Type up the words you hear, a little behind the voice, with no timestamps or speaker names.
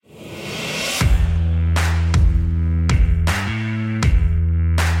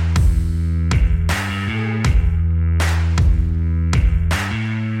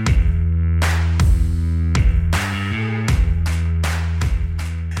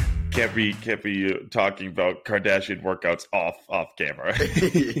can't be talking about Kardashian workouts off camera.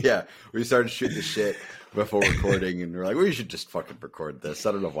 Yeah, we started shooting the shit before recording, and we're like, we should just fucking record this.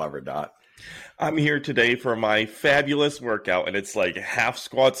 I don't know why we're not. I'm here today for my fabulous workout, and it's like half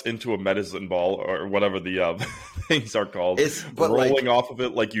squats into a medicine ball or whatever the things are called. But rolling off of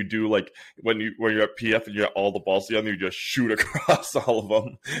it like you do like when you're at PF and you have all the balls together, you just shoot across all of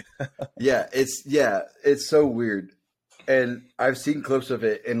them. It's so weird. And I've seen clips of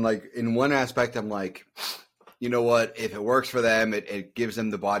it, and like in one aspect, I'm like, you know what? If it works for them, it gives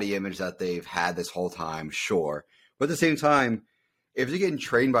them the body image that they've had this whole time, sure. But at the same time, if they're getting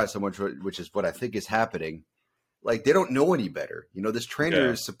trained by someone, which is what I think is happening, like they don't know any better. You know, this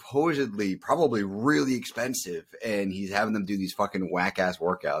trainer is supposedly probably really expensive, and he's having them do these fucking whack ass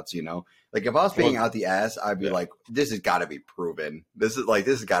workouts. You know, like if I was paying out the ass, I'd be like, this has got to be proven. This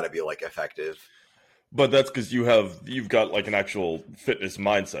has got to be like effective. But that's because you've got like an actual fitness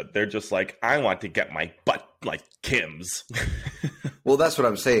mindset. They're just like, I want to get my butt like Kim's. Well, that's what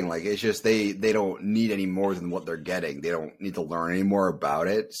I'm saying. Like, it's just they don't need any more than what they're getting. They don't need to learn any more about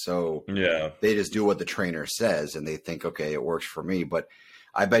it. So they just do what the trainer says, and they think, okay, it works for me. But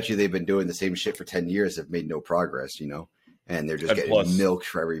I bet you they've been doing the same shit for 10 years, have made no progress, you know, and they're just getting milked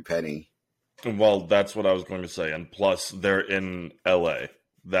for every penny. Well, that's what I was going to say. And plus, they're in LA.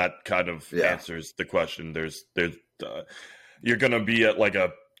 That kind of answers the question. There's you're going to be at like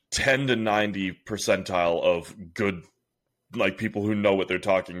a 10 to 90 percentile of good, like people who know what they're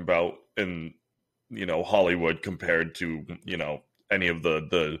talking about in, you know, Hollywood compared to, you know, any of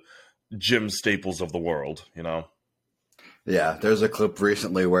the gym staples of the world, you know? Yeah. There's a clip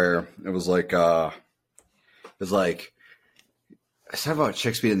recently where it was like, I said about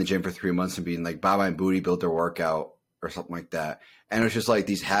chicks being in the gym for 3 months and being like, Baba and Booty built their workout or something like that. And it was just like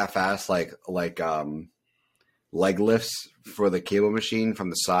these half-ass like leg lifts for the cable machine from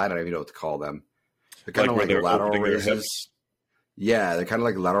the side. I don't even know what to call them. They're kind of like lateral raises. Yeah, they're kind of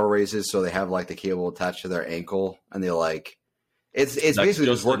like lateral raises. So they have like the cable attached to their ankle, and they're like, it's basically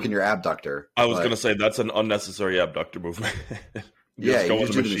just working your abductor. I was going to say that's an unnecessary abductor movement. Yeah, go you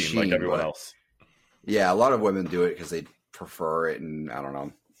on the machine like everyone else. Yeah, a lot of women do it because they prefer it, and I don't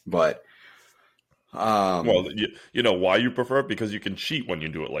know, but. Well, you know why you prefer it? Because you can cheat when you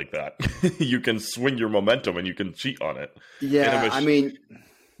do it like that. You can swing your momentum and you can cheat on it. Yeah, I mean...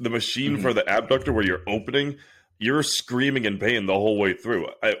 The machine for the abductor where you're opening, you're screaming in pain the whole way through.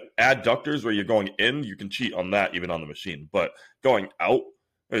 Adductors where you're going in, you can cheat on that even on the machine. But going out,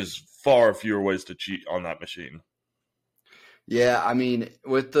 there's far fewer ways to cheat on that machine. Yeah, I mean,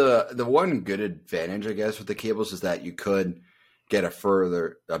 with the one good advantage, I guess, with the cables is that you could get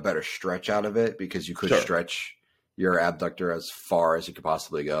a better stretch out of it, because you could stretch your abductor as far as you could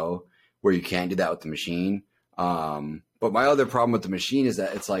possibly go, where you can't do that with the machine. But my other problem with the machine is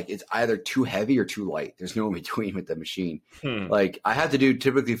that it's like, it's either too heavy or too light. There's no in between with the machine. Like I have to do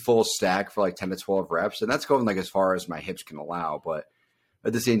typically full stack for like 10 to 12 reps, and that's going like as far as my hips can allow. But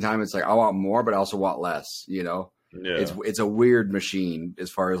at the same time, it's like, I want more, but I also want less, you know? Yeah. It's a weird machine as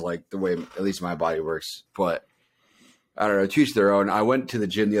far as like the way, at least my body works, but I don't know, to each their own. I went to the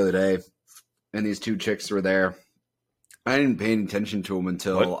gym the other day, and these two chicks were there. I didn't pay any attention to them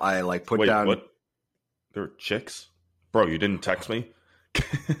until I like put down. What? They're chicks, bro. You didn't text me.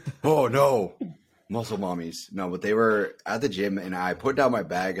 Oh no, muscle mommies. No, but they were at the gym, and I put down my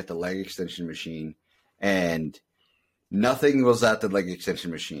bag at the leg extension machine, and nothing was at the leg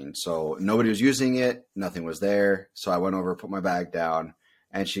extension machine. So nobody was using it. Nothing was there. So I went over, put my bag down.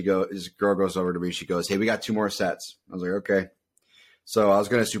 And this girl goes over to me. She goes, "Hey, we got 2 more sets." I was like, "Okay." So I was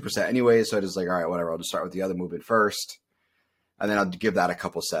going to superset anyway. So I was like, all right, whatever. I'll just start with the other movement first, and then I'll give that a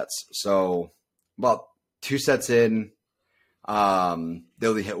couple sets. So about 2 sets in, they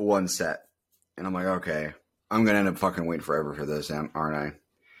only hit 1 set. And I'm like, okay, I'm going to end up fucking waiting forever for this, aren't I?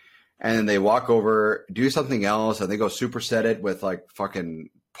 And then they walk over, do something else, and they go superset it with like fucking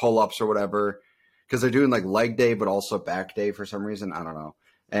pull-ups or whatever. Because they're doing like leg day, but also back day for some reason. I don't know.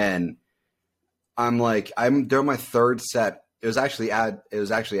 And I'm like, I'm doing my 3rd set. It was actually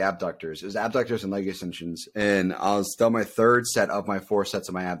abductors. It was abductors and leg extensions. And I was still my 3rd set of my 4 sets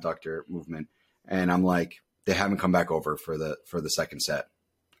of my abductor movement. And I'm like, they haven't come back over for the 2nd set.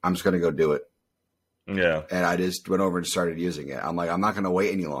 I'm just going to go do it. Yeah. And I just went over and started using it. I'm like, I'm not going to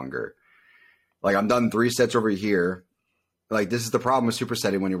wait any longer. Like I'm done 3 sets over here. Like this is the problem with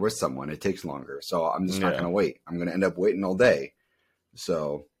supersetting when you're with someone. It takes longer. So I'm just not going to wait. I'm going to end up waiting all day.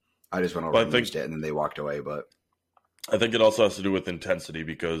 So I just went over and used it, and then they walked away. But I think it also has to do with intensity,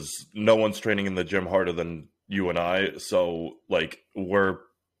 because no one's training in the gym harder than you and I. So like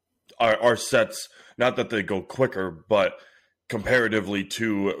our sets, not that they go quicker, but comparatively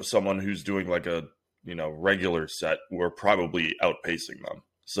to someone who's doing like a, regular set, we're probably outpacing them.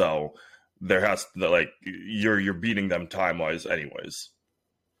 So there has to, like, you're beating them time wise anyways.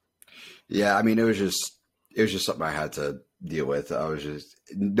 Yeah, I mean, it was just something I had to deal with. I was just,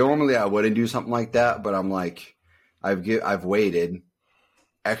 normally I wouldn't do something like that, but I'm like, I've waited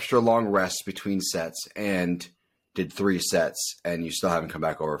extra long rests between sets and did 3 sets, and you still haven't come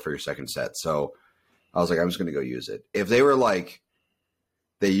back over for your second set. So I was like, I'm just going to go use it. If they were like,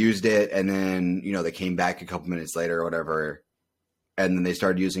 they used it and then, they came back a couple minutes later or whatever, and then they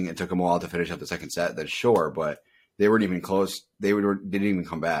started using it, it took them a while to finish up the second set, then sure, but they weren't even close. Didn't even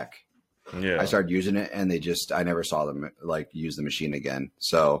come back. Yeah. I started using it, and I never saw them like use the machine again.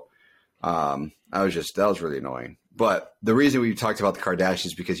 So that was really annoying. But the reason we talked about the Kardashians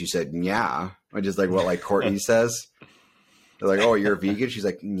is because you said, yeah, which is like what like Courtney says. They're like, oh, you're a vegan? She's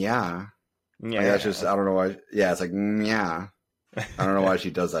like, yeah. Yeah. Like, that's just, I don't know why. Yeah, it's like, yeah. I don't know why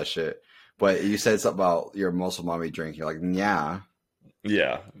she does that shit. But you said something about your muscle mommy drink. You're like, yeah.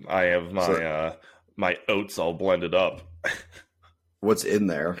 Yeah, I have my my oats all blended up. What's in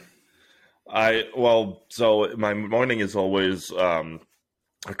there? So my morning is always a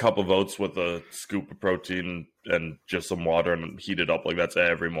cup of oats with a scoop of protein and just some water and heat it up. Like that's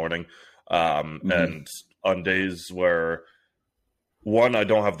every morning. And on days where I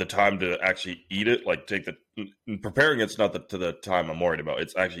don't have the time to actually eat it, like preparing it's not to the time I'm worried about.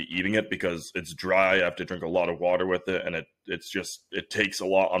 It's actually eating it because it's dry. I have to drink a lot of water with it, and it takes a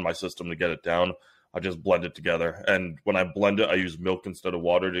lot on my system to get it down. I just blend it together, and when I blend it, I use milk instead of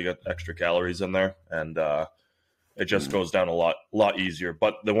water to get extra calories in there, and it just goes down a lot easier.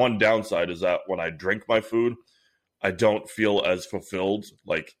 But the one downside is that when I drink my food, I don't feel as fulfilled,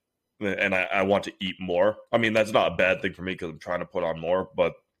 and I want to eat more. I mean, that's not a bad thing for me because I'm trying to put on more,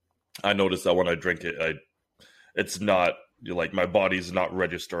 but I notice that when I drink it, it's not like my body's not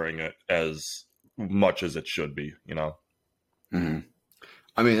registering it as much as it should be, Mm-hmm.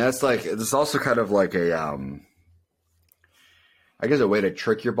 I mean, it's also kind of like I guess a way to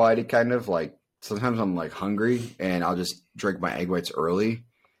trick your body, kind of like sometimes I'm like hungry and I'll just drink my egg whites early.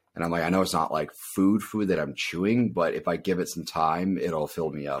 And I'm like, I know it's not like food that I'm chewing, but if I give it some time, it'll fill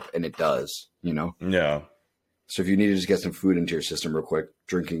me up. And it does, Yeah. So if you need to just get some food into your system real quick,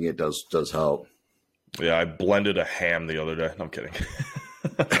 drinking it does help. Yeah, I blended a ham the other day. No, I'm kidding.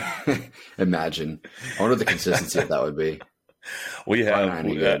 Imagine. I wonder what the consistency of that would be. We have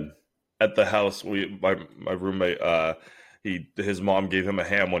at the house, my roommate, his mom gave him a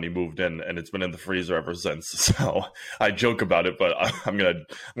ham when he moved in, and it's been in the freezer ever since. So I joke about it, but I'm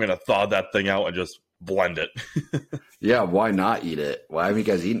gonna thaw that thing out and just blend it. Yeah, why not eat it? Why haven't you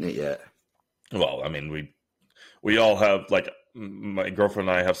guys eaten it yet? Well, I mean, we all have, like, my girlfriend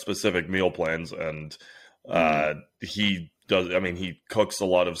and I have specific meal plans, and he does. I mean, he cooks a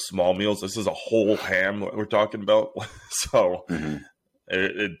lot of small meals. This is a whole ham we're talking about, so. Mm-hmm.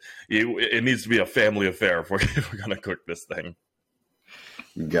 It needs to be a family affair if we're going to cook this thing.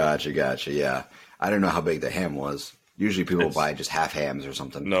 Gotcha. Yeah. I don't know how big the ham was. Usually people buy just half hams or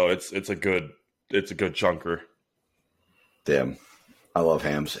something. No, it's a good chunker. Damn. I love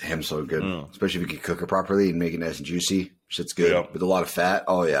hams. Ham's so good. Especially if you can cook it properly and make it nice and juicy. Shit's good. Yeah. With a lot of fat.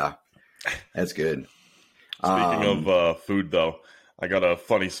 Oh, yeah. That's good. Speaking of food, though, I got a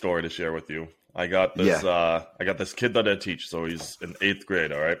funny story to share with you. I got this kid that I teach, so he's in 8th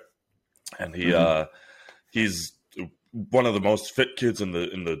grade, all right? And he's one of the most fit kids in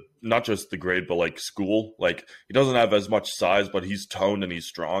the not just the grade, but like school. Like, he doesn't have as much size, but he's toned and he's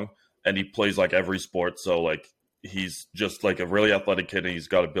strong, and he plays like every sport. So like, he's just like a really athletic kid, and he's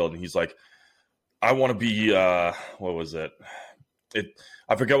got a build, and he's like, I want to be what was it?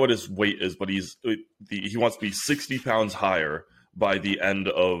 I forget what his weight is, but he wants to be 60 pounds higher by the end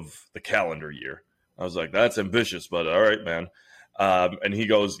of the calendar year. I was like, that's ambitious, but all right, man. And he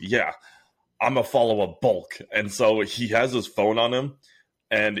goes, yeah, I'm going to follow a bulk. And so he has his phone on him,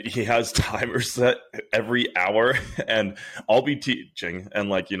 and he has timers set every hour, and I'll be teaching, and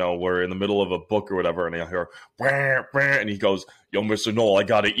like, we're in the middle of a book or whatever, and I hear, wah, wah, and he goes, yo, Mr. Knoll, I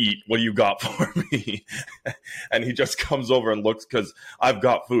got to eat. What do you got for me? And he just comes over and looks, because I've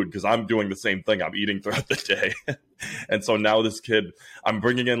got food, because I'm doing the same thing. I'm eating throughout the day. And so now this kid, I'm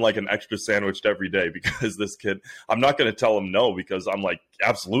bringing in like an extra sandwich every day, because this kid, I'm not going to tell him no, because I'm like,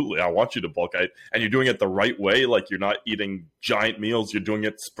 absolutely, I want you to bulk. And you're doing it the right way. Like, you're not eating giant meals. You're doing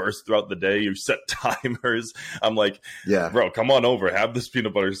it dispersed throughout the day. You set timers. I'm like, yeah, bro, come on over. Have this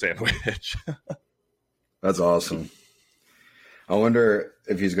peanut butter sandwich. That's awesome. I wonder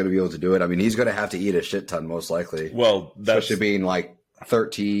if he's going to be able to do it. I mean, he's going to have to eat a shit ton, most likely. Well, especially being like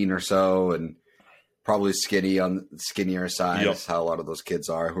 13 or so, and probably skinnier side. Yep. Is how a lot of those kids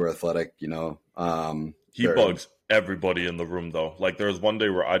are who are athletic. He bugs everybody in the room, though. Like, there was one day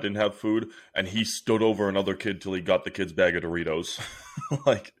where I didn't have food, and he stood over another kid till he got the kid's bag of Doritos.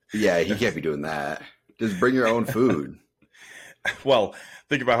 Like, yeah, he can't be doing that. Just bring your own food. Well,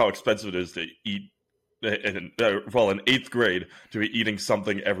 think about how expensive it is to eat. In 8th grade, to be eating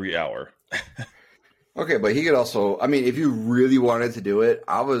something every hour. Okay, but he could also. I mean, if you really wanted to do it,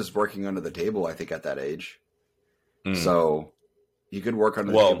 I was working under the table. I think at that age, so you could work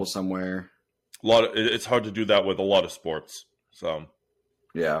under the table somewhere. It's hard to do that with a lot of sports. So,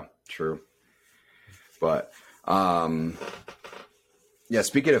 yeah, true. But, yeah.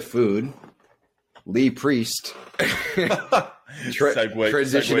 Speaking of food, Lee Priest,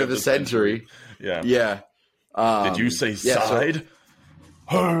 transition of the century. Yeah. Did you say side?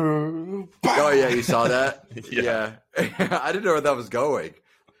 Oh yeah, you saw that? Yeah. I didn't know where that was going.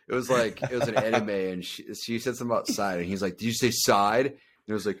 It was an anime, and she said something about side, and he's like, "Did you say side?" And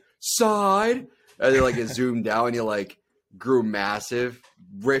it was like, "Side," and then it zoomed out, and he grew massive,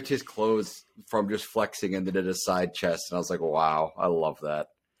 ripped his clothes from just flexing, and then did a side chest, and I was like, "Wow, I love that."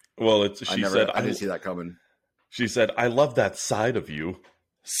 Well, I didn't see that coming. She said, "I love that side of you."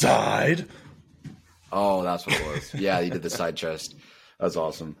 Side. Oh, that's what it was. Yeah, he did the side chest. That was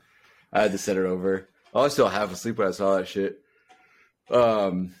awesome. I had to set it over. I was still half asleep when I saw that shit.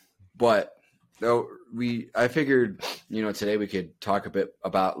 But no, I figured, today we could talk a bit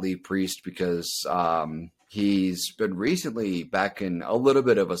about Lee Priest because he's been recently back in a little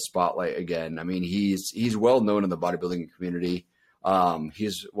bit of a spotlight again. I mean, he's well known in the bodybuilding community.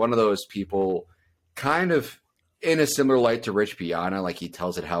 He's one of those people kind of in a similar light to Rich Piana, like he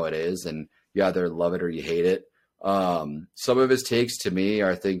tells it how it is, and you either love it or you hate it. Some of his takes to me,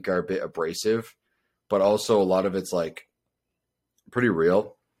 I think, are a bit abrasive, but also a lot of it's pretty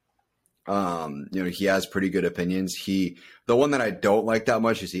real. He has pretty good opinions. The one that I don't like that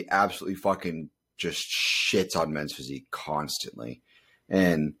much is he absolutely fucking just shits on men's physique constantly.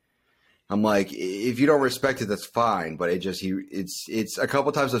 And I'm like, if you don't respect it, that's fine. But it's a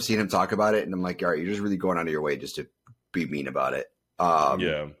couple times I've seen him talk about it, and I'm like, all right, you're just really going out of your way just to be mean about it.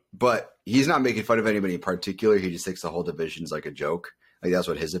 Yeah. But he's not making fun of anybody in particular. He just thinks the whole division's like a joke. Like that's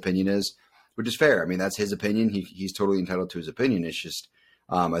what his opinion is, which is fair. I mean, that's his opinion. He's totally entitled to his opinion. It's just,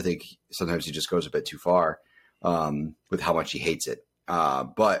 I think sometimes he just goes a bit too far with how much he hates it.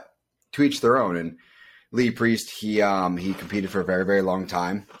 But to each their own. And Lee Priest, he competed for a very, very long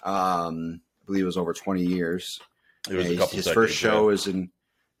time. I believe it was over 20 years. It was a couple his decades, first show was in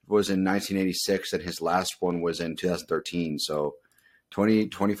 1986, and his last one was in 2013. So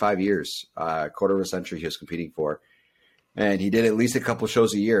 25 years, quarter of a century he was competing for. And he did at least a couple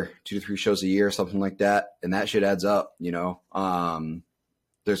shows a year, 2 to 3 shows a year, something like that. And that shit adds up,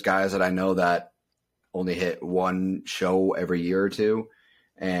 There's guys that I know that only hit one show every year or two.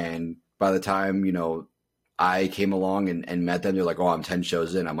 And by the time, I came along and met them, they're like, oh, I'm 10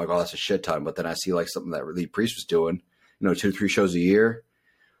 shows in. I'm like, oh, that's a shit ton. But then I see something that Lee Priest was doing, 2 to 3 shows a year.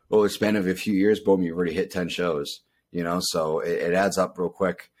 Over the span of a few years, boom, you've already hit 10 shows, so it adds up real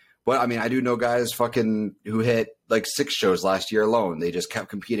quick. But I mean, I do know guys who hit 6 shows last year alone. They just kept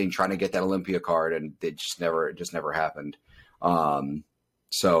competing, trying to get that Olympia card, and it just never happened.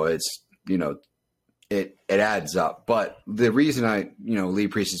 So it's, it adds up. But the reason Lee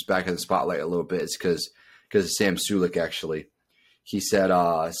Priest is back in the spotlight a little bit is because of Sam Sulek. Actually, he said,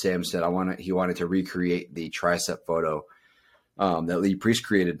 Sam said, he wanted to recreate the tricep photo that Lee Priest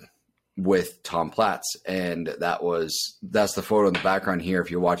created with Tom Platz, and that's the photo in the background here.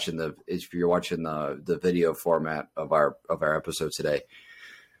 If you're watching the video format of our episode today,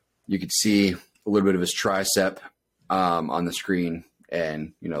 you could see a little bit of his tricep on the screen,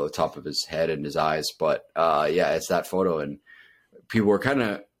 and the top of his head and his eyes. But yeah, it's that photo, and people were kind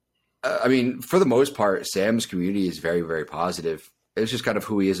of. I mean, for the most part, Sam's community is very, very positive. It's just kind of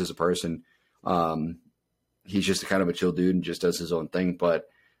who he is as a person. He's just kind of a chill dude and just does his own thing. But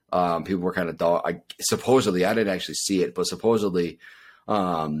people were kind of supposedly, I didn't actually see it, but supposedly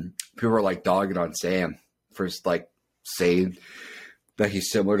people were dogging on Sam for saying that he's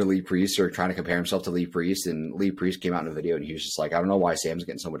similar to Lee Priest or trying to compare himself to Lee Priest. And Lee Priest came out in a video and he was just like, I don't know why Sam's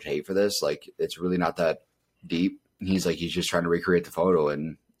getting so much hate for this. It's really not that deep. And he's just trying to recreate the photo.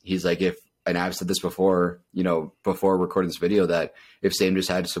 And he's like, and I've said this before, before recording this video, that if Sam just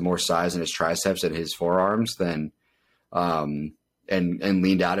had some more size in his triceps and his forearms, then, and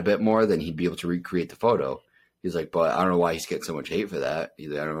leaned out a bit more, then he'd be able to recreate the photo. He's like, but I don't know why he's getting so much hate for that. I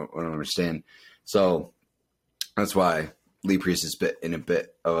don't understand. So that's why Lee Priest is in a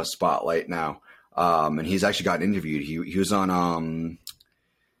bit of a spotlight now. And he's actually gotten interviewed. He was on,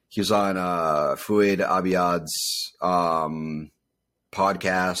 He was on Fouad Abiad's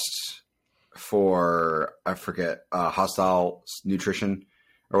podcast for, I forget, Hostile Nutrition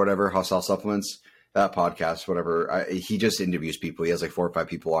or whatever, Hostile Supplements. That podcast, whatever. He just interviews people. He has like 4 or 5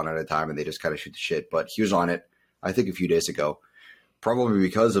 people on at a time, and they just kind of shoot the shit. But he was on it, I think, a few days ago, probably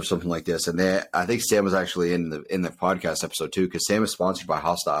because of something like this. And I think Sam was actually in the podcast episode too, because Sam is sponsored by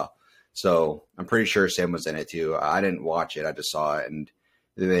Hostile. So I'm pretty sure Sam was in it too. I didn't watch it. I just saw it, and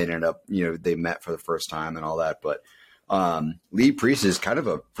they ended up, they met for the first time and all that. But Lee Priest is kind of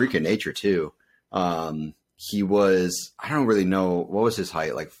a freak of nature too. He was, I don't really know, what was his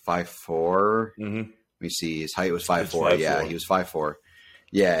height? Like 5'4"? Mm-hmm. Let me see. His height was 5'4". Yeah, he was 5'4".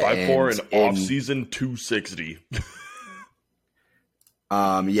 Yeah. 5'4" and off-season 260.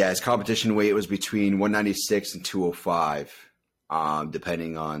 His competition weight was between 196 and 205,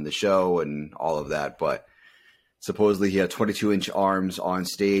 depending on the show and all of that. But supposedly he had 22-inch arms on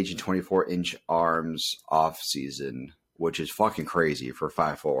stage and 24-inch arms off-season, which is fucking crazy for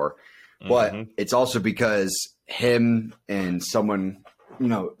 5'4". But it's also because him and someone,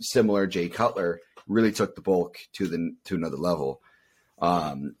 similar, Jay Cutler, really took the bulk to another level.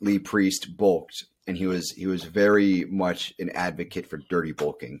 Lee Priest bulked, and he was very much an advocate for dirty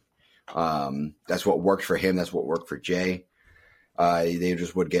bulking. That's what worked for him. That's what worked for Jay. They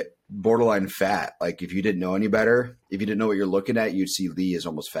just would get borderline fat. Like if you didn't know any better, if you didn't know what you're looking at, you'd see Lee as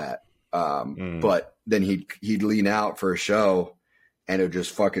almost fat. But then he'd lean out for a show, and it would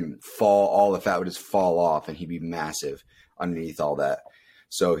just fucking fall. All the fat would just fall off, and he'd be massive underneath all that.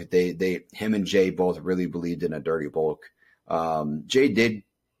 So him and Jay both really believed in a dirty bulk. Jay did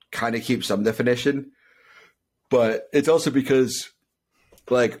kind of keep some definition, but it's also because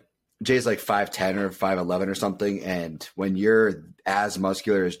like Jay's like 5'10" or 5'11" or something. And when you're as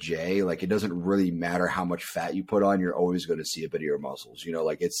muscular as Jay, like it doesn't really matter how much fat you put on, you're always going to see a bit of your muscles,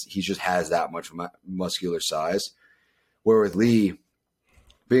 like he just has that much muscular size. Where with Lee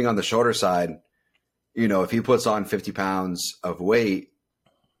being on the shorter side, if he puts on 50 pounds of weight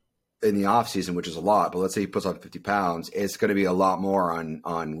in the off season, which is a lot, but let's say he puts on 50 pounds, it's going to be a lot more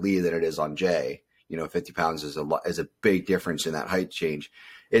on Lee than it is on Jay. 50 pounds is a big difference in that height change.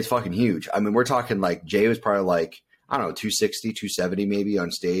 It's fucking huge. I mean, we're talking like Jay was probably like, I don't know, 260, 270 maybe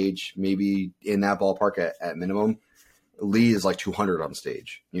on stage, maybe in that ballpark at minimum. Lee is like 200 on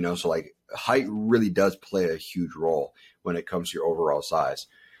stage, so like height really does play a huge role when it comes to your overall size.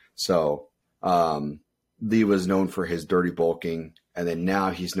 So Lee was known for his dirty bulking, and then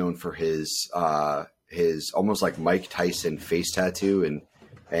now he's known for his almost like Mike Tyson face tattoo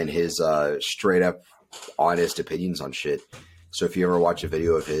and his straight up honest opinions on shit. So if you ever watch a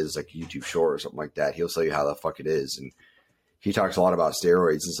video of his, like YouTube short or something like that, he'll tell you how the fuck it is. And he talks a lot about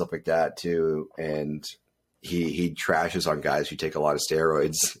steroids and stuff like that too. And he trashes on guys who take a lot of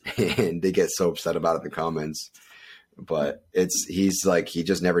steroids, and they get so upset about it in the comments. But he's like, he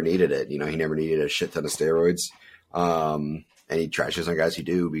just never needed it. He never needed a shit ton of steroids. And he trashes on guys who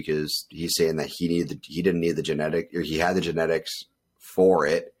do, because he's saying that he didn't need the genetic, or he had the genetics for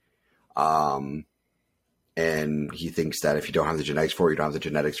it. And he thinks that if you don't have the genetics for it, you don't have the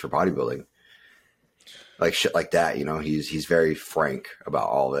genetics for bodybuilding. Like shit like that, he's very frank about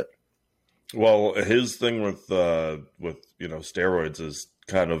all of it. Well, his thing with steroids is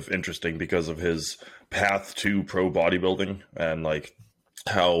kind of interesting because of his path to pro bodybuilding, and like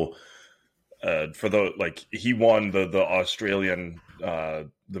how he won the Australian the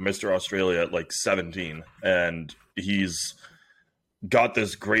Mr. Australia at like 17, and he's got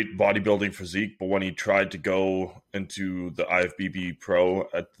this great bodybuilding physique, but when he tried to go into the IFBB pro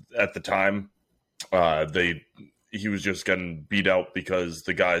at the time, he was just getting beat out because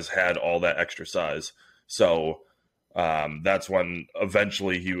the guys had all that extra size. So that's when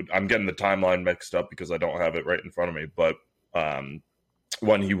eventually I'm getting the timeline mixed up because I don't have it right in front of me. But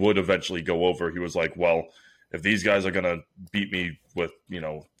when he would eventually go over, he was like, well, if these guys are going to beat me with,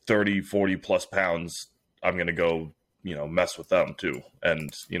 30, 40 plus pounds, I'm going to go, mess with them too.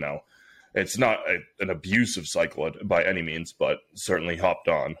 And, it's not an abusive cycle by any means, but certainly hopped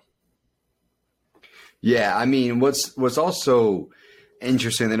on. Yeah, I mean, what's also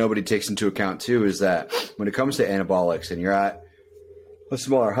interesting that nobody takes into account too is that when it comes to anabolics and you're at a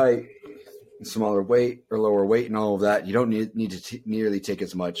smaller height, smaller weight or lower weight and all of that, you don't need to nearly take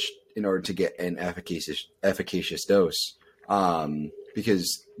as much in order to get an efficacious dose.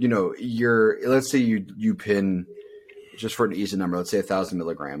 Because let's say you pin, just for an easy number, let's say 1,000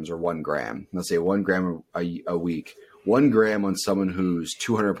 milligrams or 1 gram. Let's say 1 gram a week. 1 gram on someone who's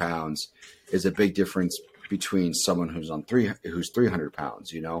 200 pounds is a big difference between someone who's 300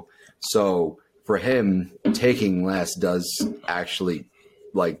 pounds, So for him, taking less does actually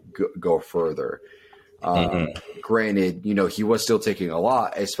like go further. Granted, he was still taking a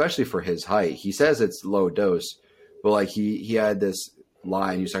lot, especially for his height. He says it's low dose, but like he had this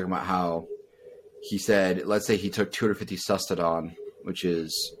line. He was talking about how he said, let's say he took 250 Sustodon, which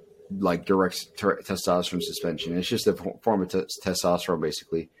is like direct testosterone suspension. It's just a form of testosterone,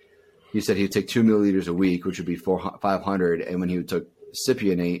 basically. He said he'd take 2 milliliters a week, which would be 500. And when he would take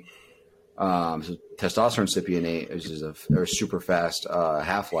cypionate, so testosterone cypionate, which is a super fast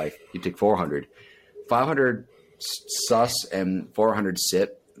half-life, he'd take 400. 500 sus and 400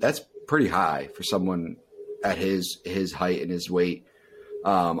 sip, that's pretty high for someone at his height and his weight.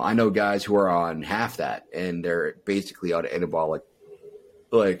 I know guys who are on half that, and they're basically on anabolic,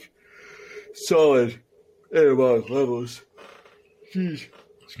 like solid anabolic levels. Jeez.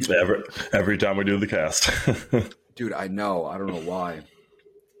 Every time we do the cast. Dude, I know. I don't know why.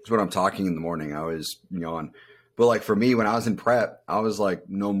 It's when I'm talking in the morning, I always yawn. But like for me, when I was in prep, I was like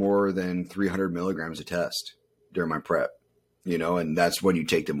no more than 300 milligrams a test during my prep, and that's when you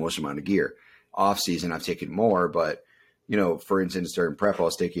take the most amount of gear. Off season, I've taken more, but for instance, during prep, I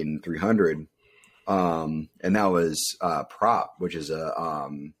was taking 300, and that was prop, which is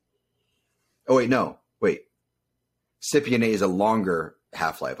cypionate is a longer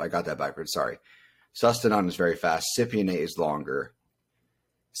half-life. I got that backwards. Sorry. Sustodon is very fast. Cypionate is longer.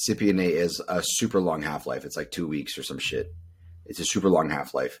 Cypionate is a super long half-life. It's like 2 weeks or some shit. It's a super long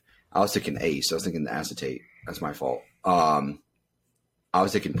half-life. I was thinking ACE. I was thinking acetate. That's my fault. I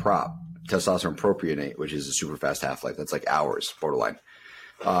was thinking prop, testosterone propionate, which is a super fast half-life. That's like hours, borderline.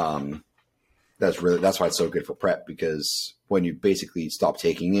 That's why it's so good for prep, because when you basically stop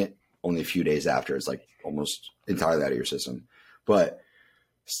taking it, only a few days after, it's like almost entirely out of your system. But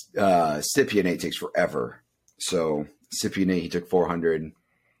cypionate takes forever. So cypionate, he took 400.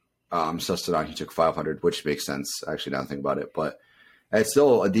 Sustodon, he took 500, which makes sense, actually, now I think about it. But it's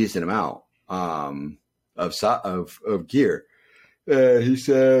still a decent amount of gear. He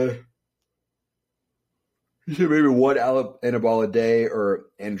said maybe one anabol a day, or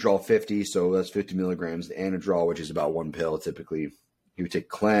Anadrol 50, so that's 50 milligrams. The Anadrol, which is about one pill, typically. He would take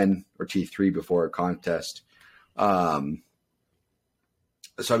Clen or T3 before a contest. So I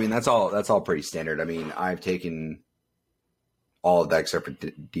mean, that's all pretty standard. I mean, I've taken all of that except for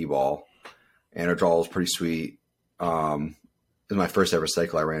D-ball. Anadrol is pretty sweet. In my first ever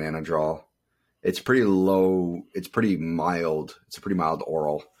cycle, I ran Anadrol. It's pretty low. It's pretty mild. It's a pretty mild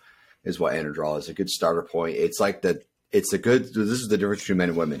oral is what Anadrol is. A good starter point. This is the difference between men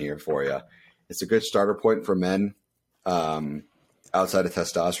and women here for you. It's a good starter point for men outside of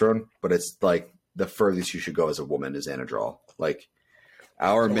testosterone, but it's like the furthest you should go as a woman is Anadrol. Like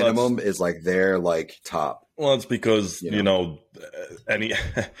our minimum is like their like top. Well, it's because, any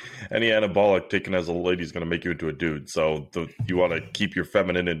anabolic taken as a lady is going to make you into a dude. So you want to keep your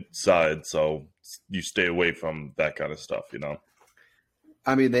feminine side, so you stay away from that kind of stuff,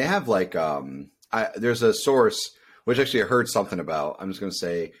 I mean, they have like there's a source, which actually I heard something about. I'm just going to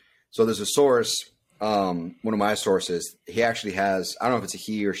say, so there's a source, one of my sources, he actually has, I don't know if it's a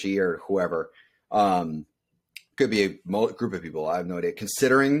he or she or whoever, could be a group of people. I have no idea.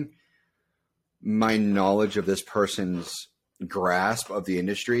 Considering my knowledge of this person's grasp of the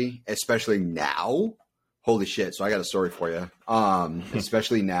industry, especially now, holy shit. So I got a story for you.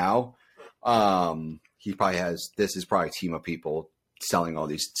 Especially now, he probably has, this is probably a team of people selling all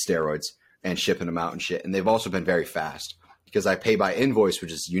these steroids and shipping them out and shit. And they've also been very fast because I pay by invoice,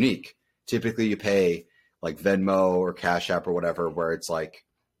 which is unique. Typically you pay like Venmo or Cash App or whatever, where it's like,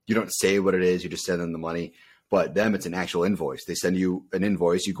 you don't say what it is, you just send them the money. But them, it's an actual invoice. They send you an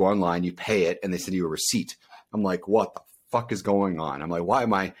invoice, you go online, you pay it, and they send you a receipt. I'm like, what the fuck is going on? I'm like, why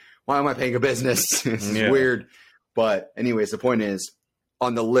am I paying a business? This is weird. But anyways, the point is,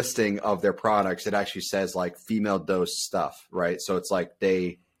 on the listing of their products, it actually says like female dose stuff, right? So it's like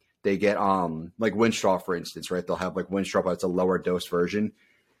they get like Winstraw, for instance, right? They'll have like Winstraw, but it's a lower dose version.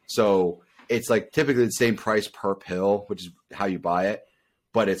 So it's like typically the same price per pill, which is how you buy it,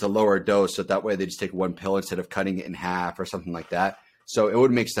 but it's a lower dose. So that way they just take one pill instead of cutting it in half or something like that. So it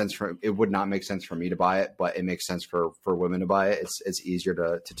would not make sense for me to buy it, but it makes sense for women to buy it. It's easier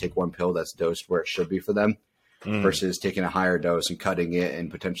to take one pill that's dosed where it should be for them versus taking a higher dose and cutting it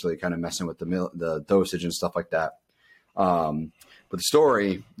and potentially kind of messing with the dosage and stuff like that. But the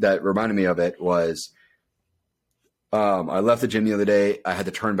story that reminded me of it was, I left the gym the other day. I had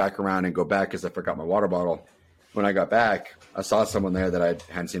to turn back around and go back because I forgot my water bottle. When I got back, I saw someone there that I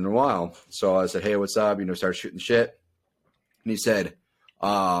hadn't seen in a while. So I said, "Hey, what's up?" Started shooting shit. And he said,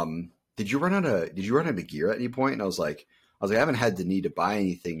 did you run out of gear at any point? And I was like, I haven't had the need to buy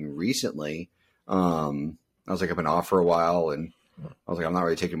anything recently. I was like, I've been off for a while and I was like, I'm not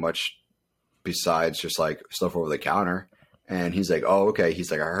really taking much besides just like stuff over the counter. And he's like, oh, okay. He's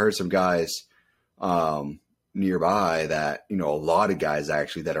like, I heard some guys nearby that, you know, a lot of guys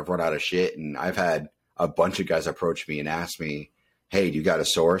actually that have run out of shit. And I've had a bunch of guys approach me and ask me, hey, do you got a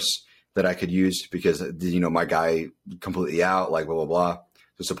source that I could use? Because, you know, my guy completely out, like blah, blah, blah.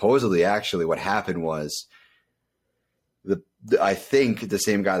 So supposedly actually what happened was I think the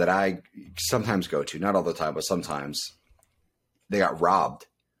same guy that I sometimes go to, not all the time, but sometimes, they got robbed.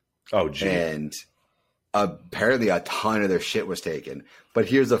 Oh, gee. And apparently a ton of their shit was taken. But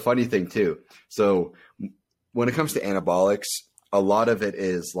here's the funny thing too. So when it comes to anabolics, a lot of it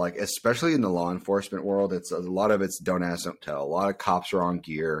is like, especially in the law enforcement world, it's a lot of it's don't ask, don't tell. A lot of cops are on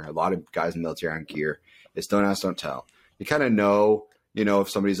gear. A lot of guys in the military are on gear. It's don't ask, don't tell. You kind of know, you know, if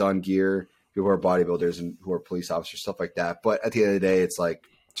somebody's on gear, people who are bodybuilders and who are police officers, stuff like that. But at the end of the day, it's like,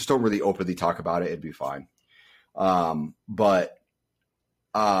 just don't really openly talk about it. It'd be fine.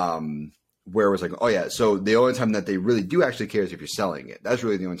 Where was like, oh yeah. So the only time that they really do actually care is if you're selling it. That's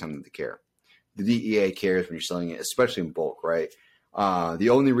really the only time that they care. The DEA cares when you're selling it, especially in bulk, right? The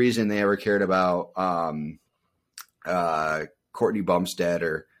only reason they ever cared about Courtney Bumstead,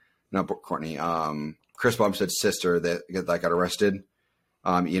 or not Courtney, Chris Bumstead's sister that got arrested,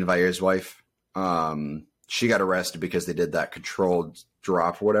 Ian Vair's wife, she got arrested because they did that controlled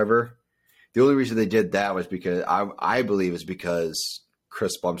drop or whatever. The only reason they did that was because I believe is because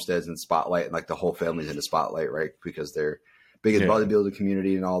Chris Bumstead's in Spotlight and like the whole family's in the Spotlight, right? Because they're big in the bodybuilding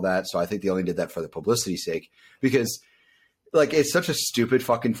community and all that. So I think they only did that for the publicity's sake, because like it's such a stupid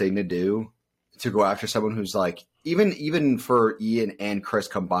fucking thing to do, to go after someone who's like, even for Ian and Chris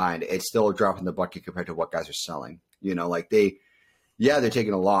combined, it's still a drop in the bucket compared to what guys are selling. You know, like they're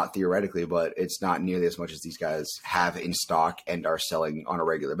taking a lot theoretically, but it's not nearly as much as these guys have in stock and are selling on a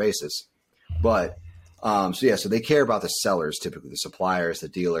regular basis. But so they care about the sellers, typically the suppliers, the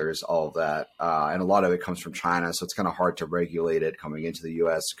dealers, all of that. And a lot of it comes from China. So it's kind of hard to regulate it coming into the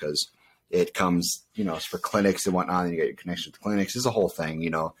US because it comes, you know, it's for clinics and whatnot. And you get your connection to clinics. It's a whole thing, you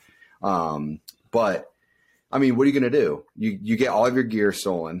know. But I mean, what are you going to do? You get all of your gear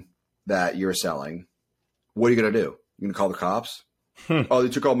stolen that you're selling. What are you going to do? You're going to call the cops? Oh, they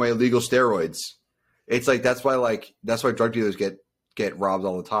took all my illegal steroids. It's like, that's why drug dealers get robbed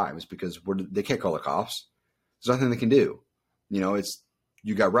all the time, is because they can't call the cops. There's nothing they can do. You know, it's,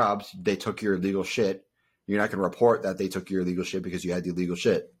 you got robbed. They took your illegal shit. You're not going to report that they took your illegal shit because you had the illegal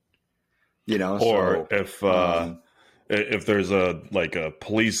shit. You know, or if there's a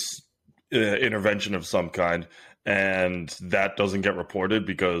police intervention of some kind and that doesn't get reported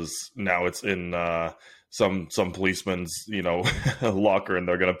because now it's in some policeman's, you know, locker and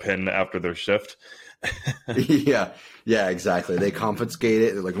they're going to pin after their shift. Yeah, exactly. They confiscate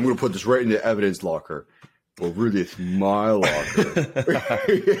it. They're like, I'm going to put this right in the evidence locker. Well, really, it's my locker.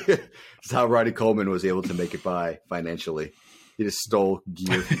 That's how Roddy Coleman was able to make it by financially. He just stole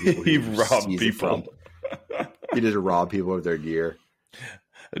gear from people. He robbed people. He just robbed people of their gear.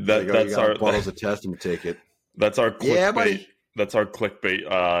 That's our bottles of Testament ticket. That's our clickbait. Yeah, buddy. That's our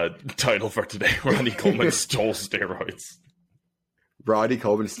clickbait title for today. Roddy Coleman stole steroids. Roddy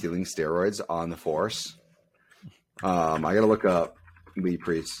Coleman stealing steroids on the force. I gotta look up Lee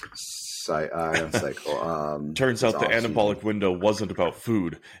Priest's cycle. Turns out the anabolic window wasn't about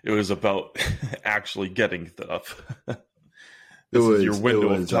food; it was about actually getting stuff. This is your window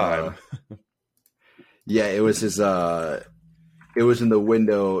of time. Yeah, it was his. It was in the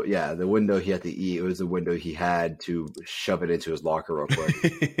window. Yeah, the window he had to eat. It was the window he had to shove it into his locker real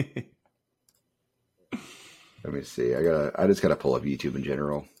quick. Let me see. I just gotta pull up YouTube in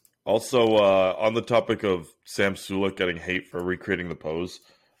general. Also, on the topic of Sam Sulek getting hate for recreating the pose,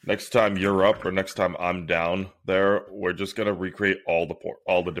 next time you're up or next time I'm down there, we're just gonna recreate all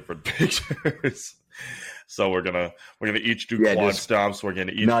the different pictures. So we're gonna each do quad stomps. We're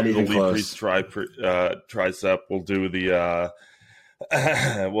gonna each do the Lee Priest tricep. We'll do the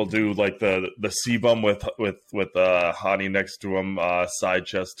we'll do like the C-bum with Hani next to him, side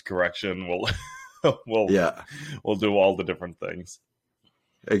chest correction. We'll do all the different things.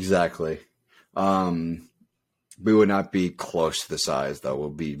 Exactly. We would not be close to the size though. We'll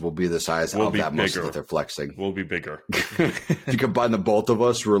be the size of that muscle that they're flexing. We'll be bigger. If you combine the both of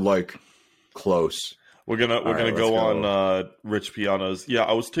us, we're like close. We're gonna go on Rich Piano's. Yeah,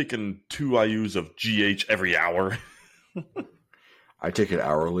 I was taking 2 IUs of GH every hour. I take it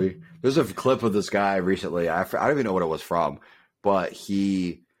hourly. There's a clip of this guy recently. I don't even know what it was from, but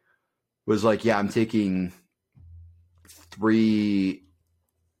he was like, "Yeah, I'm taking 3.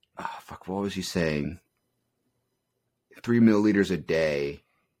 What was he saying? 3 milliliters a day,"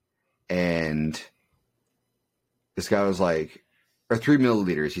 and this guy was like, or 3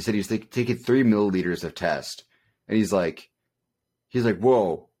 milliliters. He said he was taking 3 milliliters of test, and he's like,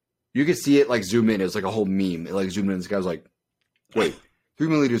 whoa. You could see it like zoom in. It was like a whole meme. It like zoomed in. This guy was like, wait, 3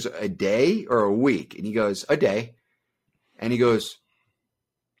 milliliters a day or a week? And he goes, a day. And he goes,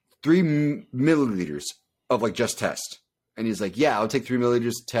 3 milliliters of like just test. And he's like, yeah, I'll take 3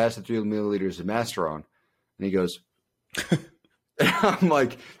 milliliters of test and 3 milliliters of Masteron. And he goes, I'm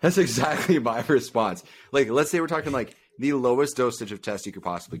like, that's exactly my response. Like, let's say we're talking like the lowest dosage of test you could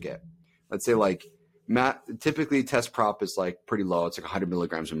possibly get. Let's say like, typically test prop is like pretty low. It's like 100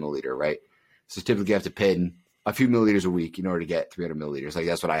 milligrams a milliliter, right? So typically you have to pin a few milliliters a week in order to get 300 milliliters. Like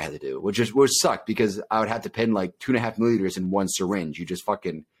that's what I had to do, which sucked because I would have to pin like 2.5 milliliters in one syringe. You just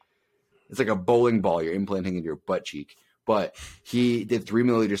fucking, it's like a bowling ball you're implanting in your butt cheek. But he did 3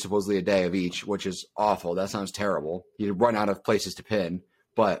 milliliters supposedly a day of each, which is awful. That sounds terrible. He'd run out of places to pin.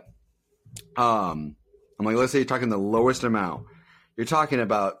 But I'm like, let's say you're talking the lowest amount. You're talking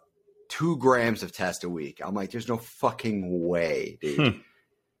about 2 grams of test a week. I'm like, there's no fucking way, dude.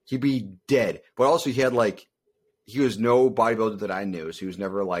 He'd be dead. But also he was no bodybuilder that I knew. So he was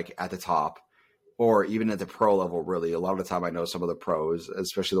never like at the top or even at the pro level, really. A lot of the time I know some of the pros,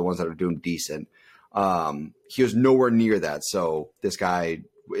 especially the ones that are doing decent. He was nowhere near that. So this guy,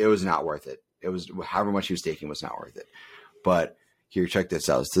 it was not worth it. It was however much he was taking was not worth it. But here, check this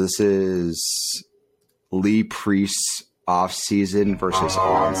out. So this is Lee Priest's off season versus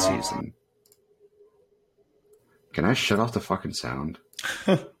on season. Can I shut off the fucking sound?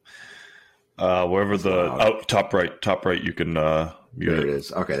 Wherever top right, you can mute there it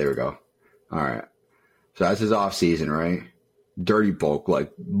is. Okay, there we go. All right. So that's his off season, right? Dirty bulk,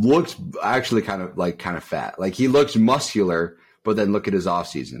 like looks actually kind of fat. Like he looks muscular, but then look at his off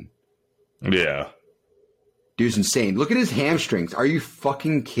season. Yeah. Dude's insane. Look at his hamstrings. Are you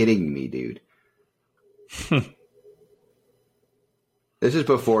fucking kidding me, dude? This is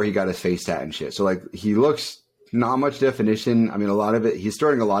before he got his face tat and shit. So like he looks not much definition. I mean, a lot of it, he's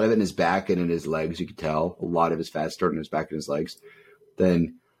storing a lot of it in his back and in his legs. You can tell a lot of his fat stored in his back and his legs.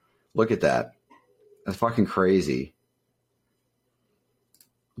 Then look at that. That's fucking crazy.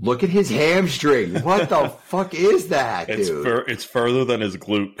 Look at his hamstring. What the fuck is that, dude? It's further than his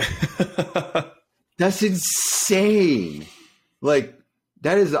glute. That's insane. Like,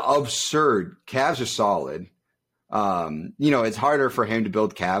 that is absurd. Calves are solid. It's harder for him to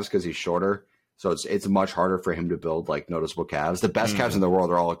build calves because he's shorter. So it's much harder for him to build, like, noticeable calves. The best calves in the world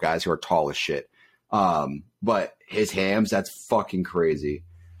are all guys who are tall as shit. But his hams, that's fucking crazy.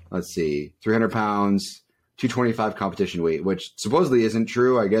 Let's see. 300 pounds. 225 competition weight, which supposedly isn't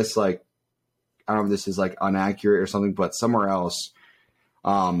true. I guess like I don't know if this is like inaccurate or something, but somewhere else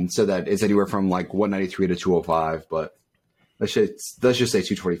said that it's anywhere from like 193 to 205. But let's just say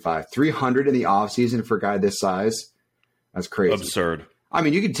 225. 300 in the off season for a guy this size. That's crazy. Absurd. I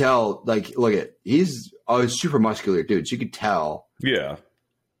mean, you could tell. Like, he's a super muscular dude. So you could tell. Yeah.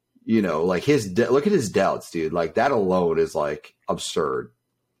 Like look at his delts, dude. Like that alone is like absurd,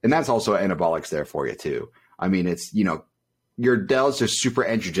 and that's also anabolics there for you too. I mean, it's, your delts are super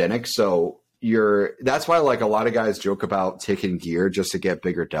androgenic. So that's why like a lot of guys joke about taking gear just to get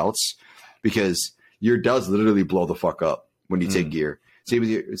bigger delts because your delts literally blow the fuck up when you take gear. Say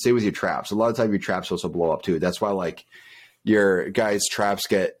with your traps. A lot of time your traps also blow up too. That's why like your guys' traps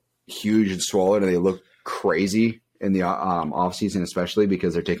get huge and swollen and they look crazy in the off season, especially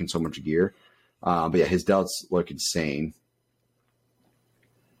because they're taking so much gear. But yeah, his delts look insane.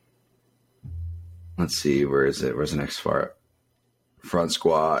 Let's see, where is it? Where's the next part? Front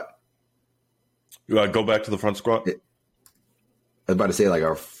squat. You go back to the front squat? I was about to say, like,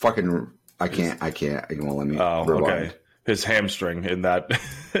 I can't. It won't let me. Oh, rewind. Okay. His hamstring in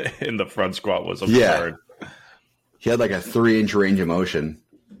the front squat was absurd. Yeah. He had like a 3-inch range of motion.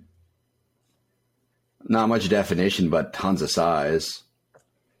 Not much definition, but tons of size.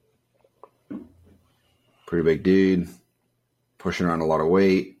 Pretty big dude. Pushing around a lot of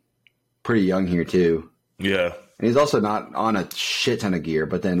weight. Pretty young here too. Yeah. And he's also not on a shit ton of gear,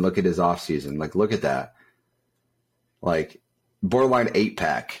 but then look at his off season. Like, look at that. Like, borderline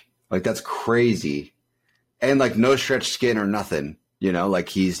 8-pack. Like, that's crazy. And like no stretch skin or nothing.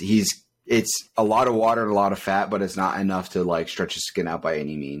 Like it's a lot of water and a lot of fat, but it's not enough to like stretch his skin out by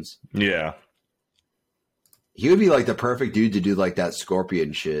any means. Yeah. He would be like the perfect dude to do like that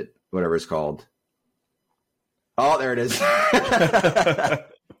scorpion shit, whatever it's called. Oh, there it is. I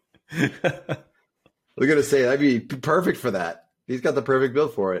was gonna say that'd be perfect for that. He's got the perfect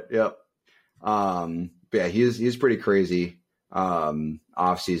build for it. Yep. But yeah, he's pretty crazy.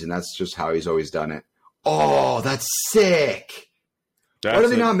 Off season, that's just how he's always done it. Oh, that's sick. Why do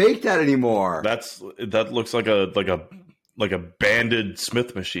they not make that anymore? That looks like like a banded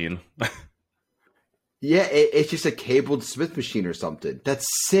Smith machine. Yeah, it's just a cabled Smith machine or something. That's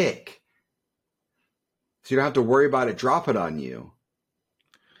sick. So you don't have to worry about it dropping on you.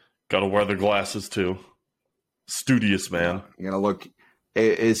 Gotta wear the glasses too. Studious, man. You gotta look.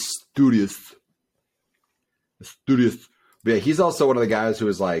 It's studious. Studious. But yeah, he's also one of the guys who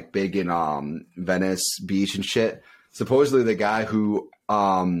was like big in Venice Beach and shit. Supposedly the guy who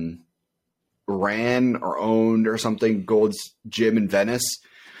ran or owned or something Gold's Gym in Venice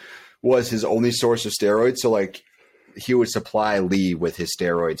was his only source of steroids. So like he would supply Lee with his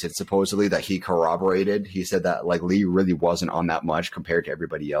steroids, and supposedly that he corroborated. He said that like Lee really wasn't on that much compared to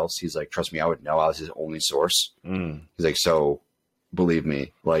everybody else. He's like, trust me, I would know. I was his only source. He's like, so believe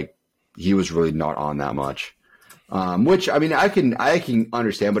me, like he was really not on that much. Which I mean, I can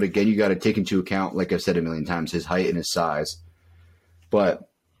understand, but again, you got to take into account, like I've said a million times, his height and his size. But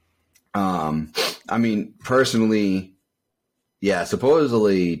I mean, personally, yeah,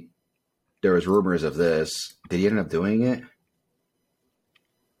 supposedly there was rumors of this. Did he end up doing it?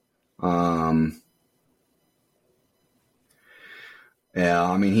 Yeah,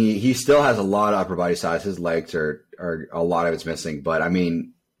 I mean, he still has a lot of upper body size. His legs are a lot of it's missing, but I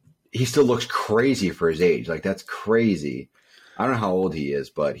mean, he still looks crazy for his age. Like, that's crazy. I don't know how old he is,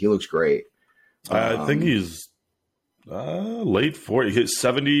 but he looks great. I think he's late 40s. He's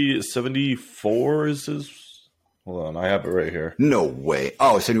 74 is his... Hold on, I have it right here. No way.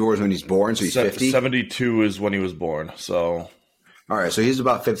 Oh, 74 is when he's born, so he's 50? 72 is when he was born, so... All right, so he's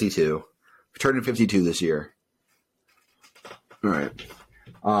about 52. Turning 52 this year. All right.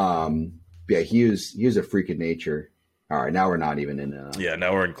 Yeah, he was a freak of nature. All right, now we're not even in... yeah,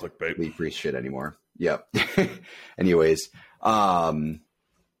 now we're in clickbait. Lee Priest shit anymore. Yep. Anyways, yeah,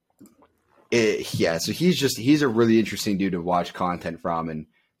 so he's a really interesting dude to watch content from and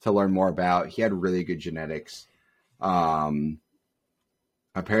to learn more about. He had really good genetics. Apparently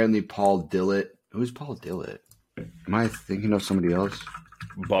Paul Dillett. Who's Paul Dillett? Am I thinking of somebody else?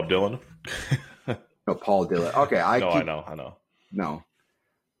 Bob Dylan? No, Paul Dillett. Okay, I know. No.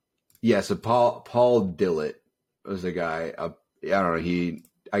 Yeah, so Paul Dillett was the guy. I don't know.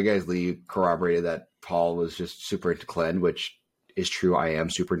 I guess Lee corroborated that Paul was just super into Clen, which is true. I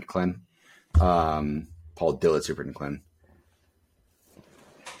am super into Clen. Paul Dillett super into Clen.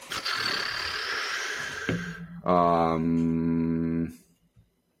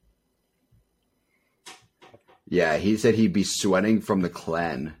 Yeah, he said he'd be sweating from the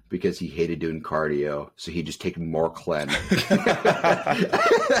Clen because he hated doing cardio, so he'd just take more Clen. Is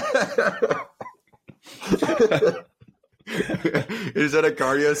that a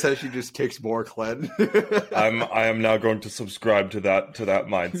cardio session? He just takes more Clen. I am now going to subscribe to that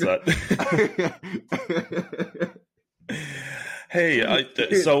mindset. Hey,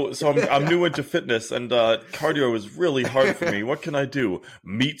 I'm new into fitness, and cardio is really hard for me. What can I do?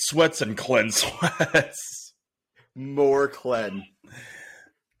 Meat sweats and Clen sweats. More Clen.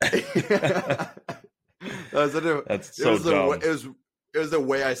 That's so dumb. It was the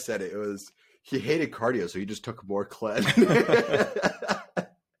way I said it. It was he hated cardio, so he just took more Clen.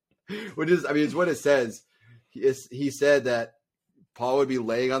 Which is, I mean, it's what it says. He said that Paul would be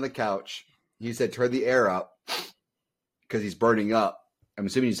laying on the couch. He said, turn the air up because he's burning up. I'm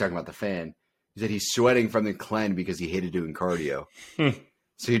assuming he's talking about the fan. He said he's sweating from the Clen because he hated doing cardio.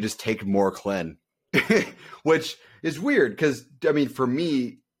 So he just take more Clen. Which is weird because, I mean, for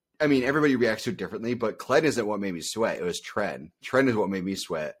me, I mean, everybody reacts to it differently, but Clen isn't what made me sweat. It was Tren. Tren is what made me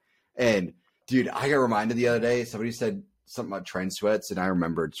sweat. And, dude, I got reminded the other day, somebody said something about Tren sweats, and I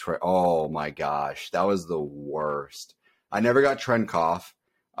remembered Tren. Oh, my gosh. That was the worst. I never got Tren cough.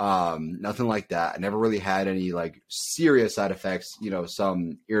 Nothing like that. I never really had any, like, serious side effects, you know,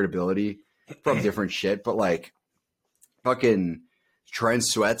 some irritability from different shit, but, like, fucking Tren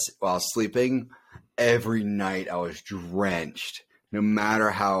sweats while sleeping. Every night I was drenched. No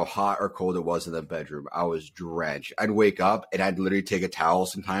matter how hot or cold it was in the bedroom, I was drenched. I'd wake up and I'd literally take a towel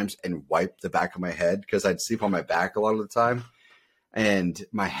sometimes and wipe the back of my head because I'd sleep on my back a lot of the time. And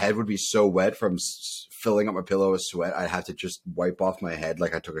my head would be so wet from filling up my pillow with sweat. I'd have to just wipe off my head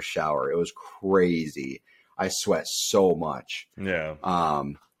like I took a shower. It was crazy. I sweat so much. Yeah.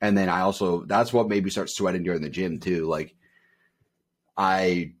 And then that's what made me start sweating during the gym too. Like,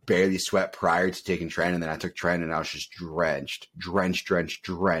 I barely sweat prior to taking Tren, and then I took Tren, and I was just drenched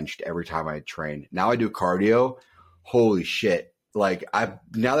every time I train. Now I do cardio. Holy shit. Like,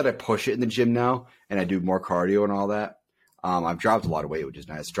 now that I push it in the gym now, and I do more cardio and all that, I've dropped a lot of weight, which is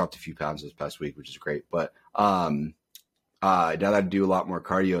nice. Dropped a few pounds this past week, which is great. But now that I do a lot more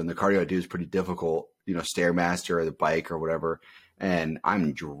cardio, and the cardio I do is pretty difficult, you know, Stairmaster or the bike or whatever, and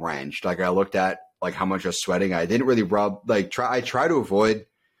I'm drenched. Like, I looked at like how much I was sweating. I didn't really I try to avoid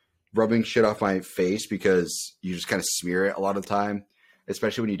rubbing shit off my face because you just kind of smear it a lot of the time,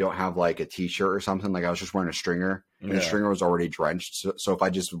 especially when you don't have like a t-shirt or something. Like I was just wearing a stringer and the stringer was already drenched. So if I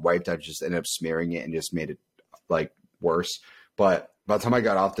just wiped, I just ended up smearing it and just made it like worse. But by the time I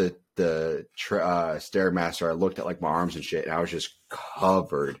got off the Stairmaster, I looked at like my arms and shit and I was just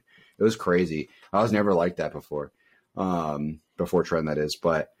covered. It was crazy. I was never like that before Tren, that is.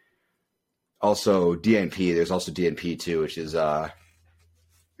 But also DNP, there's also DNP too, which is,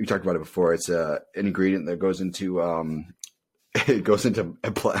 we talked about it before. It's an ingredient that goes into, I'm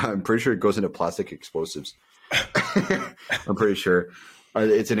pretty sure it goes into plastic explosives. I'm pretty sure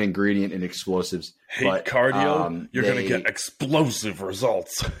it's an ingredient in explosives. Hate cardio, you're going to get explosive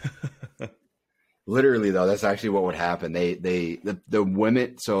results. Literally, though, that's actually what would happen. The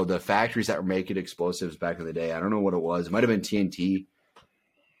women, so the factories that were making explosives back in the day, I don't know what it was. It might have been TNT.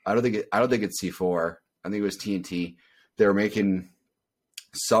 I don't think it's C4. I think it was TNT. They were making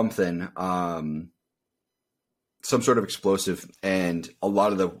something, some sort of explosive, and a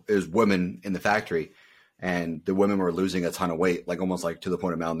lot of it was women in the factory, and the women were losing a ton of weight, like almost like to the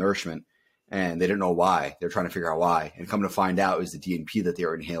point of malnourishment, and they didn't know why. They're trying to figure out why, and come to find out it was the DNP that they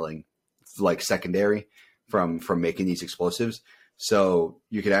were inhaling, like secondary from making these explosives. So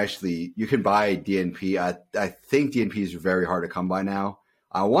you can buy DNP. I think DNP is very hard to come by now.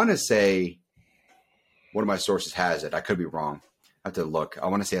 I want to say one of my sources has it. I could be wrong. I have to look. I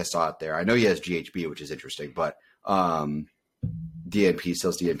want to say I saw it there. I know he has GHB, which is interesting, but DNP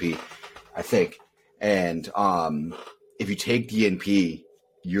sells DNP, I think. And if you take DNP,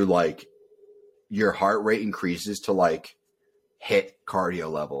 your heart rate increases to like hit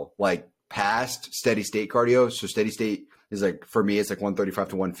cardio level, like past steady state cardio. So steady state is like, for me, it's like 135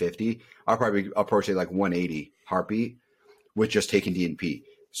 to 150. I'll probably approach it like 180 heartbeat with just taking DNP.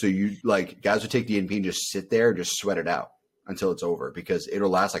 So you like guys would take DNP and just sit there and just sweat it out until it's over, because it'll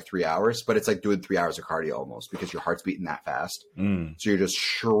last like 3 hours, but it's like doing 3 hours of cardio almost, because your heart's beating that fast. So you're just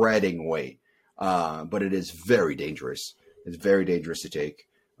shredding weight. But it is very dangerous. It's very dangerous to take.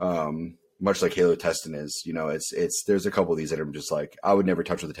 Much like halotestin is, there's a couple of these that I'm just like, I would never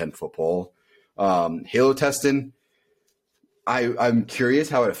touch with a 10-foot pole. Halotestin, I'm curious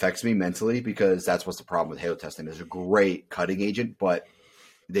how it affects me mentally, because that's what's the problem with halotestin. It's a great cutting agent, but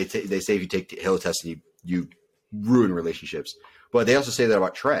they say if you take halotestin, you ruin relationships. But they also say that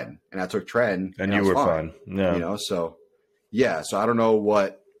about Tren, and I took Tren, and you were fine. Yeah. So I don't know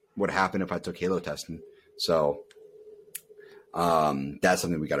what would happen if I took halotestin. So that's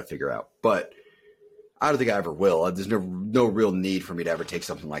something we got to figure out. But I don't think I ever will. There's no real need for me to ever take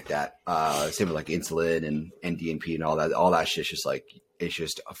something like that. Same with like insulin and DNP and all that. All that shit's just like, it's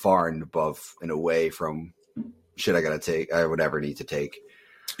just far and above and away from shit I got to take. I would ever need to take.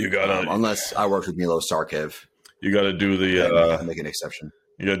 You gotta, unless I work with Milo Sarkev. You got to do the make an exception.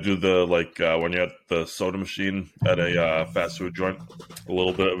 You got to do the when you're at the soda machine at a fast food joint, a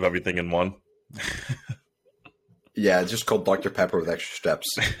little bit of everything in one. Yeah, it's just called Dr. Pepper with extra steps.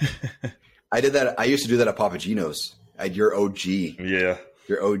 I did that. I used to do that at Papagino's at your OG. Yeah,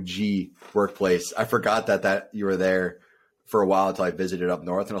 your OG workplace. I forgot that you were there for a while until I visited up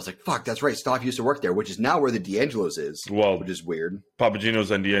north, and I was like, "Fuck, that's right. Stoph used to work there," which is now where the D'Angelo's is. Well, which is weird.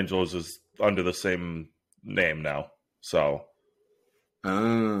 Papagino's and D'Angelo's is under the same name now, so.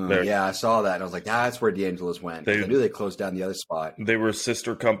 Yeah, I saw that, and I was like, that's where D'Angelo's went. I knew they closed down the other spot. They were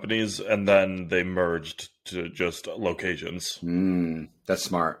sister companies, and then they merged to just locations. That's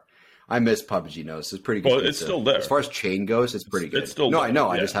smart. I miss Papagino's. It's pretty good. Well, it's still there. As far as chain goes, it's pretty good. It's still no, there. I know.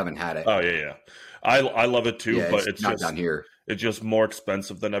 Yeah. I just haven't had it. Oh, yeah. I love it too, but it's not just down here. It's just more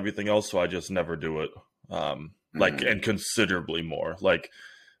expensive than everything else, so I just never do it. And considerably more. Like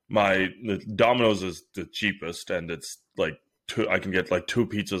the Domino's is the cheapest, and it's like I can get like 2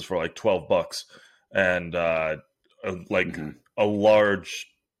 pizzas for like $12, and a large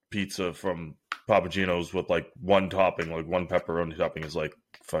pizza from Papagino's with like one topping, like one pepperoni topping, is like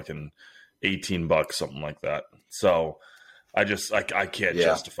fucking $18, something like that. So I can't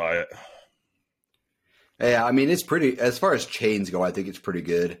justify it. Yeah, I mean, it's pretty, as far as chains go, I think it's pretty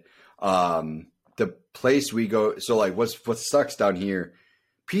good. The place we go, so like what sucks down here,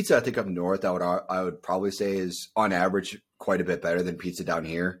 pizza, I think up north, I would probably say is on average quite a bit better than pizza down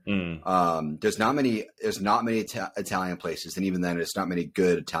here. There's not many Italian places, and even then there's not many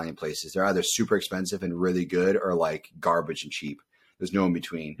good Italian places. They're either super expensive and really good, or like garbage and cheap. There's no in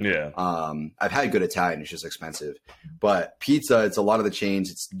between. Yeah. I've had good Italian, it's just expensive. But pizza, it's a lot of the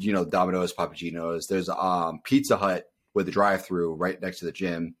chains. It's, Domino's, Papagino's. There's Pizza Hut with a drive-through right next to the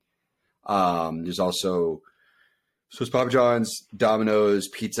gym. There's also, so it's Papa John's, Domino's,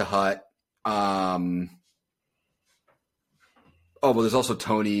 Pizza Hut, Oh, well, there's also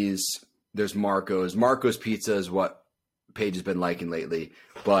Tony's. There's Marco's. Marco's Pizza is what Paige has been liking lately.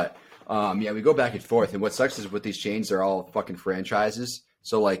 But yeah, we go back and forth. And what sucks is with these chains, they're all fucking franchises.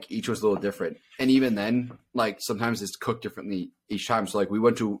 So like each was a little different. And even then, like sometimes it's cooked differently each time. So like we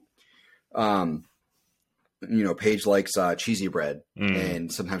went to, Paige likes cheesy bread,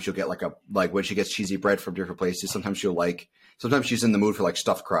 and sometimes she'll get like when she gets cheesy bread from different places. Sometimes she's in the mood for like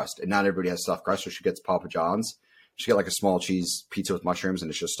stuffed crust, and not everybody has stuffed crust, so she gets Papa John's. She get like a small cheese pizza with mushrooms, and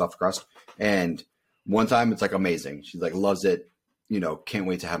it's just stuffed crust. And one time it's like amazing. She like loves it. Can't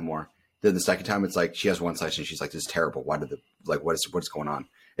wait to have more. Then the second time it's like she has one slice and she's like, "This is terrible. Why did what's going on?"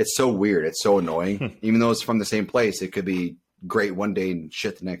 It's so weird. It's so annoying. Even though it's from the same place, it could be great one day and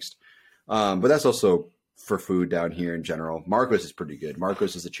shit the next. But that's also for food down here in general. Marco's is pretty good.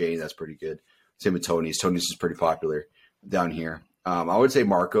 Marco's is a chain that's pretty good. Same with Tony's. Tony's is pretty popular down here. I would say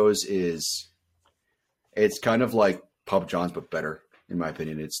Marco's it's kind of like Papa John's, but better, in my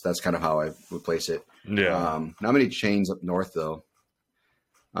opinion. That's kind of how I would place it. Yeah. Not many chains up north, though.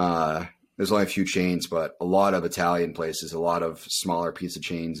 There's only a few chains, but a lot of Italian places, a lot of smaller pizza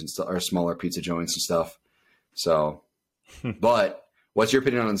chains or smaller pizza joints and stuff. So, but what's your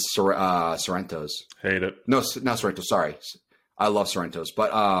opinion on Sorrento's? Hate it. No, not Sorrento. Sorry, I love Sorrento's.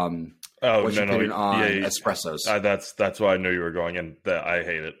 But what's your opinion on espressos? That's why I knew you were going, and that I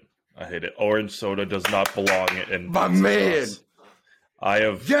hate it. I hate it. Orange soda does not belong in. My man. I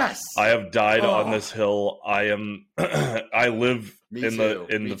have died on this hill. I live in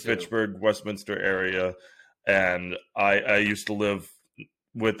the Fitchburg, Westminster area, and I used to live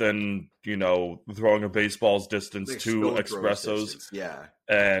within throwing a baseball's distance like to espressos. Yeah,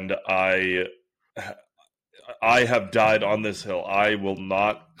 and I have died on this hill. I will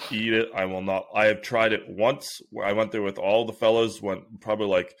not eat it. I will not. I have tried it once where I went there with all the fellas. Went probably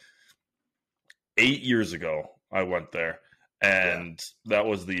like 8 years ago. I went there. And that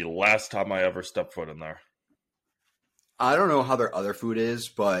was the last time I ever stepped foot in there. I don't know how their other food is,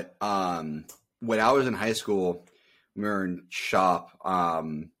 but when I was in high school, we were in shop.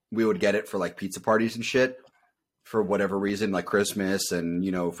 We would get it for like pizza parties and shit for whatever reason, like Christmas and,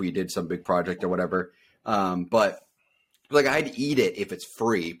 if we did some big project or whatever. But like I'd eat it if it's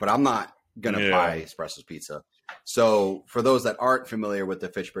free, but I'm not going to buy Espresso's pizza. So for those that aren't familiar with the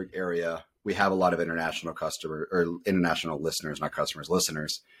Fitchburg area, we have a lot of international listeners, not customers,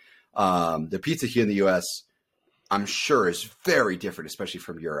 listeners. The pizza here in the U.S., I'm sure, is very different, especially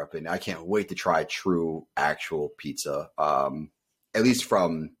from Europe. And I can't wait to try true, actual pizza, at least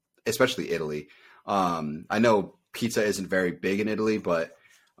from especially Italy. I know pizza isn't very big in Italy, but,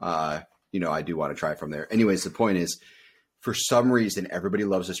 I do want to try from there. Anyways, the point is, for some reason, everybody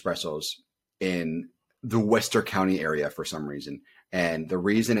loves espressos in the Western County area for some reason. And the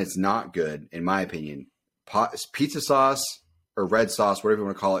reason it's not good, in my opinion, pizza sauce or red sauce, whatever you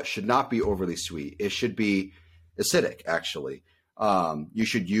want to call it, should not be overly sweet. It should be acidic, actually. You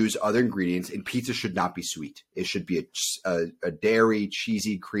should use other ingredients, and pizza should not be sweet. It should be a dairy,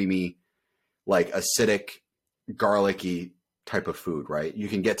 cheesy, creamy, like acidic, garlicky type of food, right? You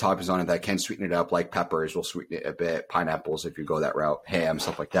can get toppings on it that can sweeten it up, like peppers will sweeten it a bit, pineapples if you go that route, ham,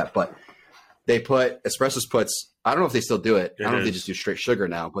 stuff like that. But Espresso's puts, I don't know if they still do it. I don't know if they just do straight sugar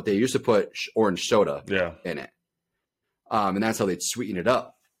now, but they used to put orange soda in it. And that's how they'd sweeten it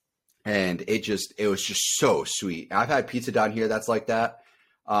up. And it was just so sweet. I've had pizza down here that's like that.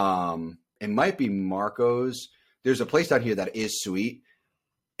 It might be Marco's. There's a place down here that is sweet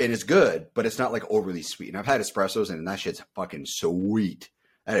and it's good, but it's not like overly sweet. And I've had espressos and that shit's fucking sweet.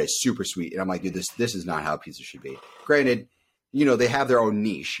 That is super sweet. And I'm like, dude, this is not how pizza should be. Granted, they have their own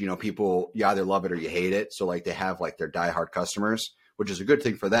niche. People, you either love it or you hate it. So like they have like their diehard customers, which is a good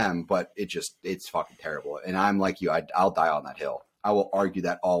thing for them, but it's fucking terrible. And I'm like you, I'll die on that hill. I will argue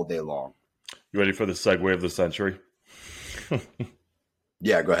that all day long. You ready for the segue of the century?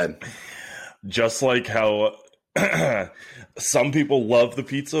 Yeah, go ahead. Just like how some people love the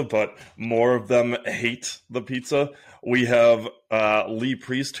pizza, but more of them hate the pizza. We have Lee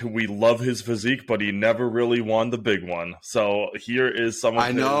Priest, who we love his physique, but he never really won the big one. So here is some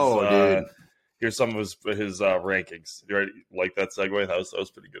of dude. Here's some of his rankings. You ready? Like that segue? That was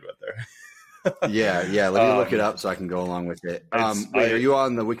pretty good right there. Yeah. Let me look it up so I can go along with it. Wait, are you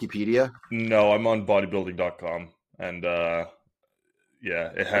on the Wikipedia? No, I'm on bodybuilding.com, and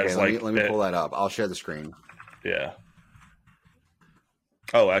it has let me pull that up. I'll share the screen. Yeah.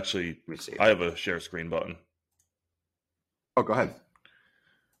 Oh, actually, let me see. I have a share screen button. Oh, go ahead.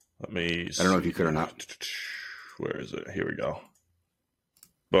 Let me see. I don't know if you could or not. Where is it? Here we go.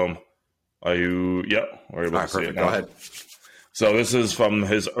 Boom. Are you? Yeah. We're able to see it now. Go ahead. So this is from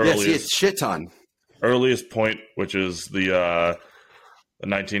his earliest, it's shit ton. Earliest point, which is the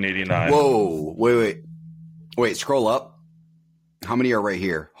 1989. Whoa, wait, scroll up. How many are right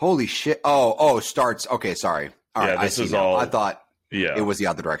here? Holy shit. Oh, starts. Okay, sorry. All right, this I see is now. all. I thought it was the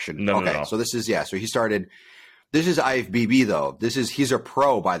other direction. No, okay, no. so this is, so he started, this is IFBB though. He's a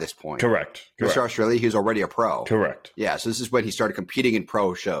pro by this point. Correct. Mr. Australia, he was already a pro. Correct. Yeah, so this is when he started competing in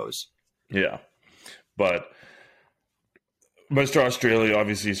pro shows. Yeah, but Mr. Australia,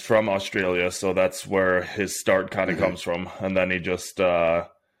 obviously, he's from Australia, so that's where his start kind of comes from. And then he just,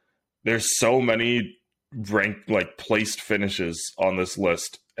 there's so many ranked, like, placed finishes on this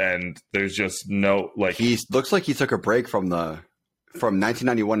list, and there's just no, like... He looks like he took a break from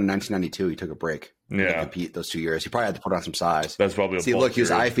 1991 and 1992. He took a break. Yeah. To compete those 2 years. He probably had to put on some size. That's probably a See, look, he was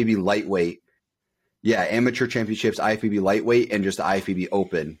IFBB lightweight. Yeah, amateur championships, IFBB lightweight, and just IFBB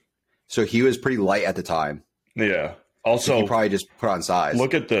open. So he was pretty light at the time. Yeah. Also, so he probably just put on size.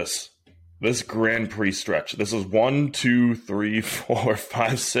 Look at this Grand Prix stretch. This is 1, 2, 3, 4,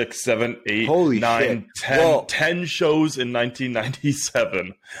 5, 6, 7, 8, Holy 9, shit. 10, 10 shows in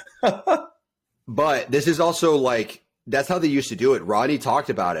 1997. But this is also like, that's how they used to do it. Ronnie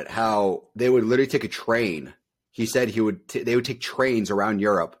talked about it, how they would literally take a train. He said they would take trains around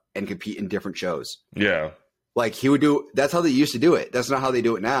Europe and compete in different shows. Yeah. Like that's how they used to do it. That's not how they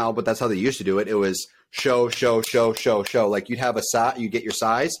do it now, but that's how they used to do it. It was show. Like you'd have you get your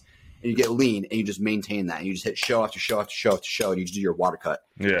size and you get lean and you just maintain that. And you just hit show after show after show after show and you just do your water cut.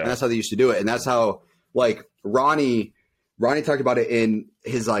 Yeah. And that's how they used to do it. And that's how, like, Ronnie talked about it in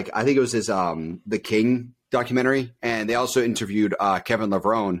his, like, I think it was his The King documentary. And they also interviewed Kevin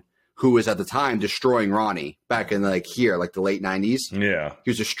Levrone, who was at the time destroying Ronnie back in the late 90s. Yeah.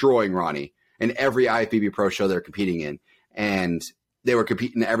 He was destroying Ronnie in every IFBB pro show they're competing in. And they were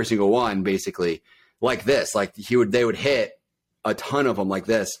competing in every single one, basically, like this. Like they would hit a ton of them like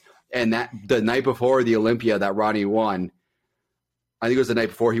this. And that the night before the Olympia that Ronnie won, I think it was the night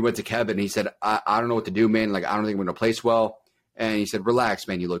before, he went to Kevin. He said, I don't know what to do, man. Like, I don't think I'm going to place well. And he said, relax,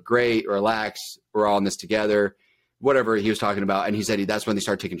 man. You look great. Relax. We're all in this together. Whatever he was talking about. And he said that's when they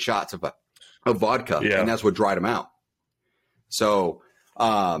started taking shots of vodka. Yeah. And that's what dried him out. So,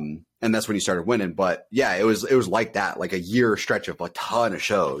 and that's when he started winning. But yeah, it was like that, like a year stretch of a ton of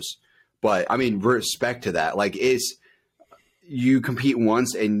shows. But I mean, respect to that. Like, you compete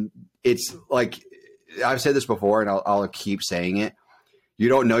once and it's like, I've said this before and I'll keep saying it. You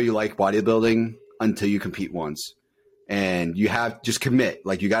don't know you like bodybuilding until you compete once. And you have just commit.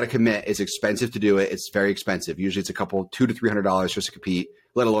 Like, you got to commit. It's expensive to do it. It's very expensive. Usually it's a couple $200 to $300 just to compete,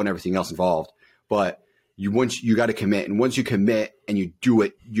 let alone everything else involved. But you got to commit. And once you commit and you do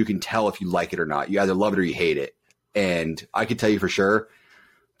it, you can tell if you like it or not. You either love it or you hate it. And I can tell you for sure,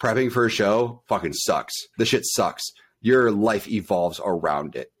 prepping for a show fucking sucks. The shit sucks. Your life evolves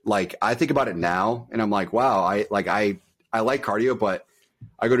around it. Like, I think about it now and I'm like, wow, I like cardio, but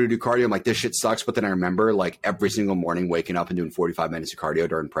I go to do cardio. I'm like, this shit sucks. But then I remember, like, every single morning waking up and doing 45 minutes of cardio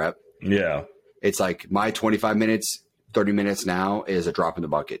during prep. Yeah. It's like my 25 minutes, 30 minutes now is a drop in the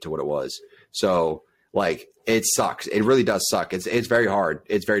bucket to what it was. So, like, it sucks. It really does suck. It's very hard.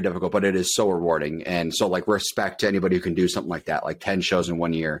 It's very difficult, but it is so rewarding. And so, like, respect to anybody who can do something like that, like 10 shows in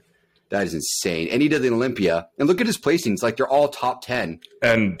 1 year. That is insane. And he did the Olympia. And look at his placings. Like, they're all top 10.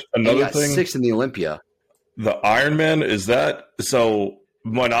 And another thing, 6 in the Olympia. The Ironman, is that so?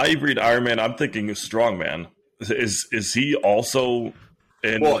 When I read Ironman, I'm thinking strongman. Is he also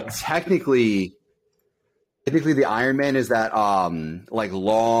in? Well, technically the Ironman is that like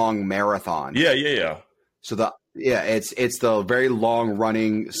long marathon. Yeah. So it's the very long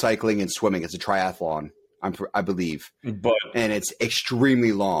running, cycling, and swimming. It's a triathlon, I believe. And it's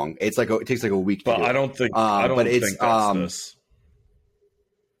extremely long. It's like it takes like a week. To do I don't think. That's this.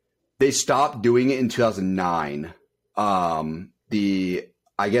 They stopped doing it in 2009.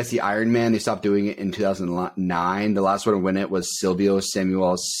 I guess the Ironman, they stopped doing it in 2009. The last one to win it was Silvio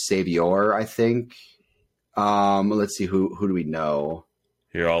Samuel Savior, I think. Let's see, who do we know?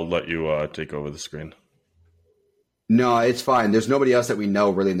 Here, I'll let you take over the screen. No, it's fine. There's nobody else that we know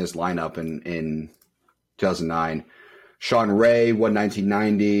really in this lineup in 2009. Sean Ray won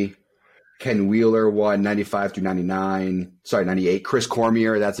 1990. Ken Wheeler won 95 through 99. Sorry, 98. Chris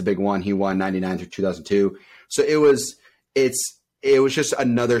Cormier, that's a big one. He won 99 through 2002. So it was just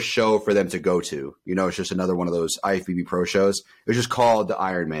another show for them to go to. You know, it's just another one of those IFBB Pro shows. It was just called the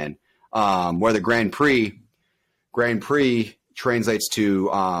Ironman, where the Grand Prix translates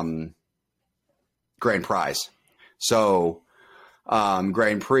to Grand Prize. So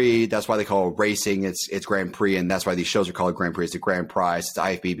Grand Prix. That's why they call it racing. It's Grand Prix, and that's why these shows are called Grand Prix. It's the Grand Prize. It's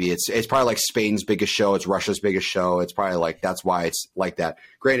IFBB. It's probably like Spain's biggest show. It's Russia's biggest show. It's probably like that's why it's like that.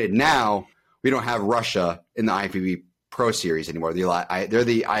 Granted, now we don't have Russia in the IFBB Pro Series anymore. They're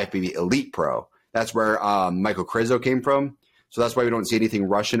the IFBB Elite Pro. That's where Michael Krizo came from. So that's why we don't see anything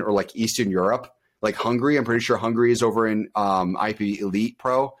Russian or like Eastern Europe, like Hungary. I'm pretty sure Hungary is over in IFBB Elite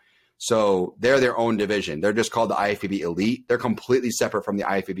Pro. So they're their own division. They're just called the IFBB Elite. They're completely separate from the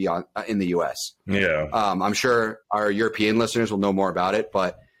IFBB in the U.S. Yeah. I'm sure our European listeners will know more about it,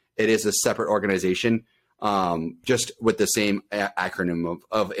 but it is a separate organization, just with the same acronym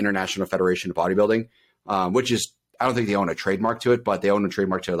of International Federation of Bodybuilding, which is, I don't think they own a trademark to it, but they own a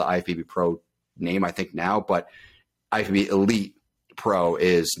trademark to the IFBB Pro name, I think now. But IFBB Elite Pro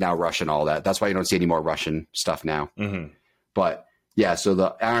is now Russian, all that. That's why you don't see any more Russian stuff now. Mm-hmm. But yeah, so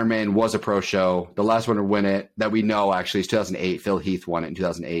the Ironman was a pro show. The last one to win it that we know actually is 2008. Phil Heath won it in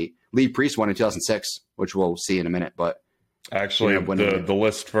 2008. Lee Priest won it in 2006, which we'll see in a minute. But actually, the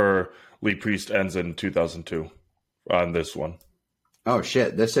list for Lee Priest ends in 2002 on this one. Oh,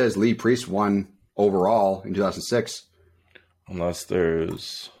 shit. This says Lee Priest won overall in 2006. Unless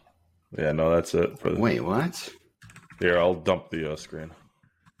there's... Yeah, no, that's it. Wait, what? Here, I'll dump the screen.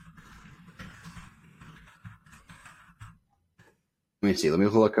 Let me see. Let me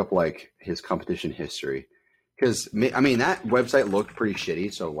look up like his competition history, because I mean that website looked pretty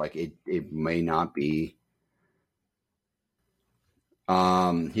shitty. So like it may not be. He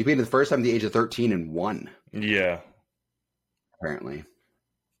competed the first time at the age of 13 and won. Yeah. Apparently.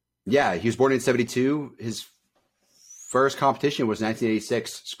 Yeah, he was born in 1972. His first competition was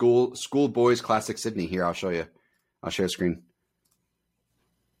 1986 School Boys Classic Sydney. Here, I'll show you. I'll share the screen.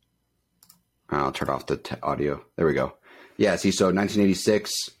 I'll turn off the audio. There we go. Yeah, see, so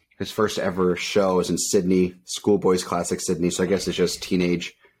 1986, his first ever show was in Sydney, Schoolboys Classic Sydney. So I guess it's just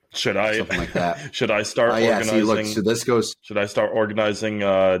teenage, something like that. Should I start organizing? See, look, so this goes. Should I start organizing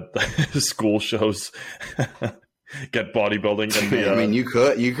school shows? Get bodybuilding and the, I mean,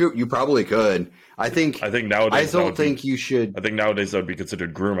 you probably could. I think nowadays. I don't think you should. I think nowadays that would be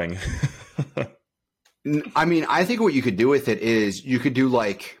considered grooming. I mean, I think what you could do with it is you could do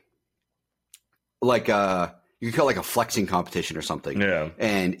like you could call it like a flexing competition or something. Yeah.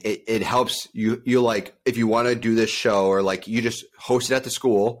 And it helps you like, if you want to do this show, or like you just host it at the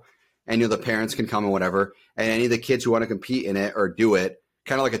school and the parents can come and whatever. And any of the kids who want to compete in it or do it,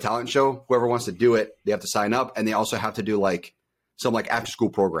 kind of like a talent show, whoever wants to do it, they have to sign up, and they also have to do like some like after school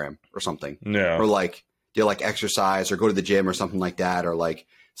program or something. Yeah. Or like do like exercise or go to the gym or something like that. Or like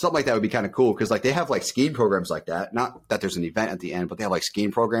something like that would be kind of cool. Cause like they have like skiing programs like that. Not that there's an event at the end, but they have like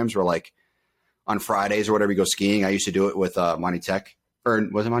skiing programs where like, on Fridays or whatever, we go skiing. I used to do it with Monty Tech. Or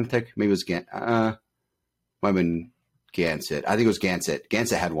was it Monty Tech? Maybe it was might have been Gansett. I think it was Gansett.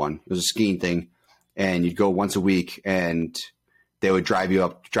 Gansett had one. It was a skiing thing. And you'd go once a week, and they would drive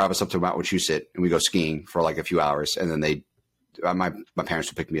us up to Mount Wachusett, and we go skiing for like a few hours. And then my parents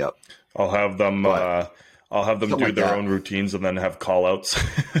would pick me up. I'll have them do like their that. own routines and then have call outs.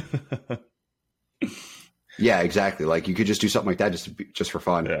 Yeah, exactly. Like you could just do something like that just for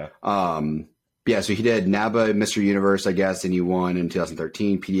fun. Yeah. Yeah, so he did NABA Mr. Universe, I guess, and he won in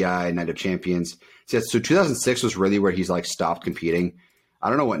 2013, PDI, Night of Champions. So 2006 was really where he's like stopped competing. I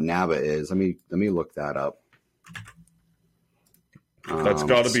don't know what NABA is. Let me look that up. That's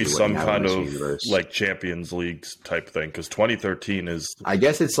got to be some kind of Universe. like Champions Leagues type thing, because 2013 is, I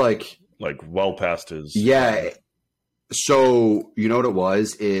guess it's like well past his. Yeah. So you know what it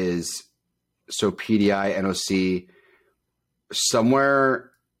was is, so PDI, NOC, somewhere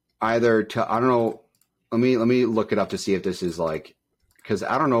either I don't know. Let me look it up to see if this is like, because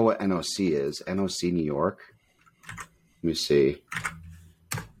I don't know what NOC is. NOC New York. Let me see.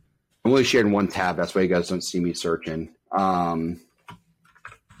 I'm only sharing one tab. That's why you guys don't see me searching.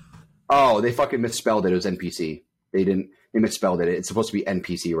 Oh, they fucking misspelled it. It was NPC. They misspelled it. It's supposed to be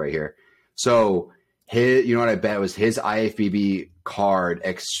NPC right here. So you know what I bet was his IFBB card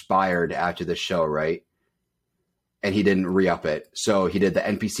expired after the show, right? And he didn't re-up it. So he did the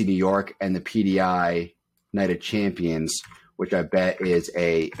NPC New York and the PDI Night of Champions, which I bet is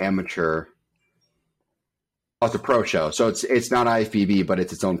a amateur. Oh, it's a pro show. So it's not IFBB, but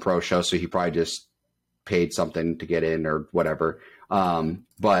it's its own pro show. So he probably just paid something to get in or whatever.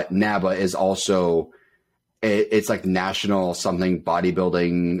 But NABA is also, it's like National something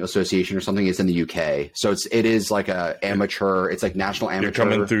Bodybuilding Association or something. It's in the UK. So it is like a amateur. It's like National Amateur. You're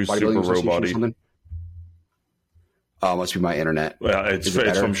coming through Super Robot. Oh, must be my internet. Yeah, it's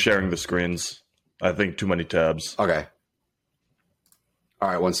from sharing the screens. I think too many tabs. Okay. All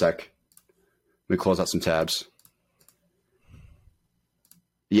right, one sec. Let me close out some tabs.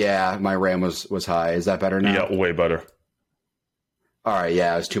 Yeah, my RAM was high. Is that better now? Yeah, way better. All right,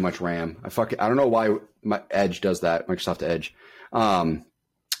 yeah, it was too much RAM. I don't know why my Edge does that, Microsoft Edge.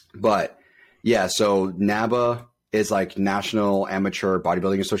 But yeah, so NABA is like National Amateur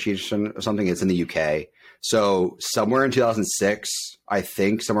Bodybuilding Association or something. It's in the UK. So somewhere in 2006, I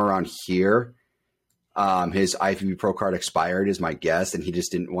think somewhere around here, his IFBB Pro card expired is my guess, and he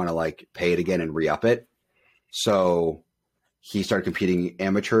just didn't want to like pay it again and re-up it. So he started competing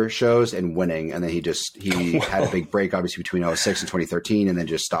amateur shows and winning, and then he had a big break, obviously, between 2006 and 2013, and then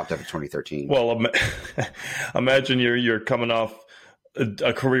just stopped after 2013. Well, imagine you're coming off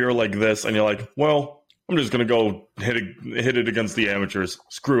a career like this, and you're like, well, I'm just gonna go hit it against the amateurs.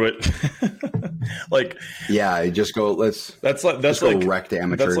 Screw it. Like, yeah, just go. That's like wreck the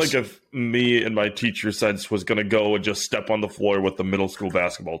amateurs. That's like if me in my teacher sense was gonna go and just step on the floor with the middle school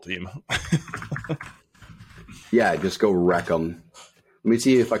basketball team. Yeah, just go wreck them. Let me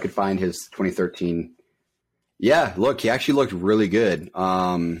see if I could find his 2013. Yeah, look, he actually looked really good.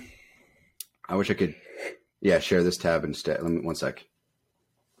 I wish I could, share this tab instead. Let me, one sec.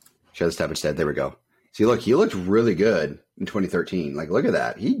 Share this tab instead. There we go. See, look, he looked really good in 2013. Like, look at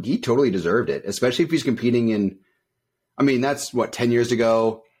that. He totally deserved it, especially if he's competing in, I mean, that's what, 10 years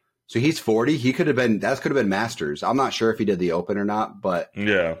ago. So he's 40. Could have been Masters. I'm not sure if he did the Open or not, but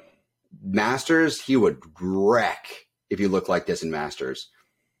yeah. Masters, he would wreck if he looked like this in Masters.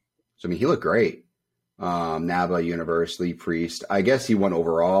 So, I mean, he looked great. NABA, Universe, Lee Priest. I guess he won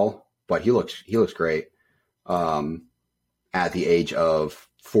overall, but he looks great. At the age of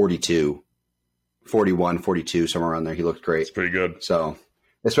 42, 41, 42, somewhere around there, he looked great. It's pretty good. So,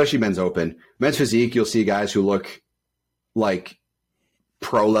 especially men's open. Men's physique, you'll see guys who look like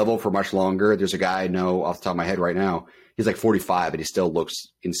pro level for much longer. There's a guy I know off the top of my head right now. He's like 45, and he still looks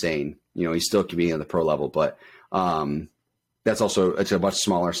insane. You know, he's still competing at the pro level, but that's also, it's a much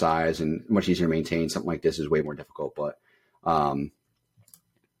smaller size and much easier to maintain. Something like this is way more difficult, but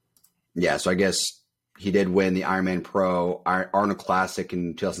yeah, so I guess he did win the Ironman Pro Arnold Classic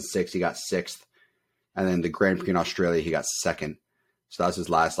in 2006. He got 6th, and then the Grand Prix in Australia, he got 2nd. So that's his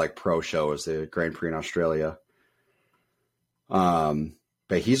last like pro show, was the Grand Prix in Australia.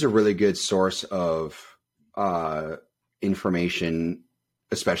 But he's a really good source of information,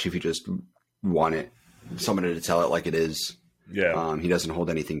 especially if you just want somebody to tell it like it is. Yeah. He doesn't hold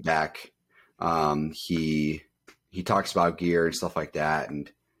anything back. He talks about gear and stuff like that,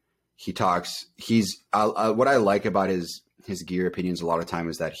 and what I like about his gear opinions a lot of time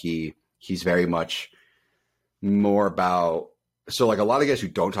is that he's very much more about, so like a lot of guys who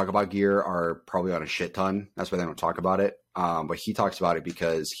don't talk about gear are probably on a shit ton. That's why they don't talk about it. But he talks about it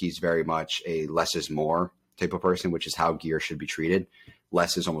because he's very much a less is more type of person, which is how gear should be treated.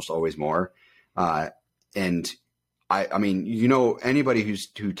 Less is almost always more. And I mean, you know, anybody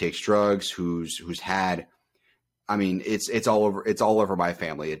who takes drugs, who's had, I mean, it's all over my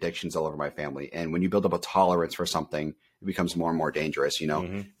family. Addiction's all over my family. And when you build up a tolerance for something, it becomes more and more dangerous, you know?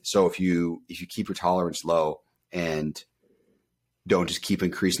 Mm-hmm. So if you keep your tolerance low and don't just keep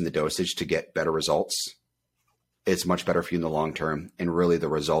increasing the dosage to get better results, it's much better for you in the long term. And really the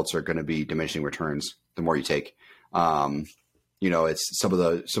results are going to be diminishing returns the more you take. You know, it's some of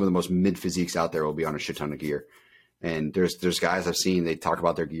the most mid physiques out there will be on a shit ton of gear. And there's guys I've seen, they talk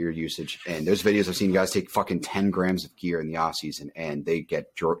about their gear usage, and there's videos I've seen guys take fucking 10 grams of gear in the off season and they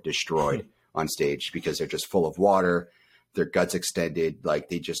get destroyed on stage because they're just full of water. Their guts extended. Like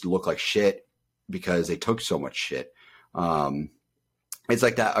they just look like shit because they took so much shit. It's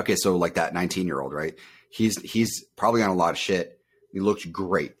like that. Okay. So like that 19-year-old, right? He's probably on a lot of shit. He looks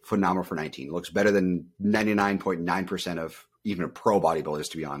great. Phenomenal for 19. He looks better than 99.9% of even pro bodybuilders,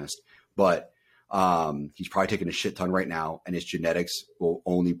 to be honest. But he's probably taking a shit ton right now, and his genetics will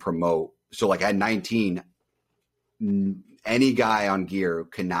only promote. So like at 19, any guy on gear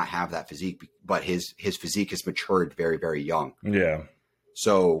cannot have that physique, but his physique has matured very, very young. Yeah.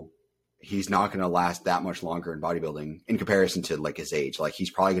 So he's not going to last that much longer in bodybuilding in comparison to like his age. Like he's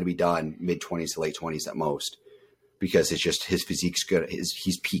probably going to be done mid-20s to late 20s at most, because it's just his physique's good.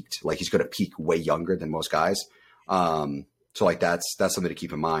 He's peaked. Like he's going to peak way younger than most guys. So like that's something to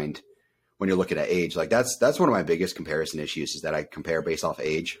keep in mind when you're looking at age. Like that's one of my biggest comparison issues, is that I compare based off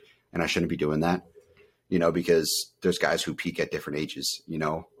age, and I shouldn't be doing that, you know, because there's guys who peak at different ages, you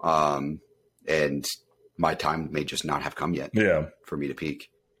know, and my time may just not have come yet for me to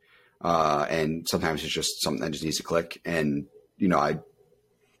peak. And sometimes it's just something that just needs to click. And, you know,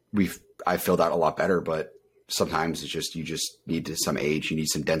 I filled out a lot better, but sometimes it's just, you just need some age, you need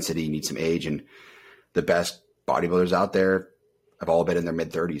some density, you need some age. And the best bodybuilders out there have all been in their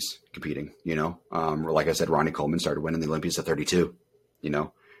mid 30s competing, you know. Like I said, Ronnie Coleman started winning the Olympics at 32, you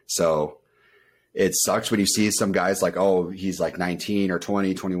know. So it sucks when you see some guys like, oh, he's like 19 or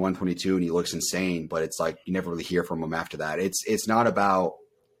 20, 21, 22, and he looks insane, but it's like you never really hear from him after that. It's not about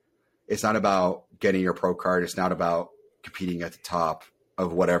getting your pro card. It's not about competing at the top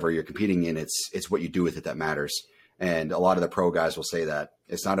of whatever you're competing in. It's what you do with it that matters. And a lot of the pro guys will say that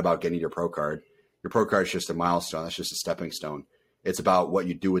it's not about getting your pro card. Your pro card is just a milestone. That's just a stepping stone. It's about what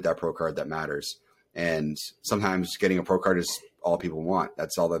you do with that pro card that matters. And sometimes getting a pro card is all people want.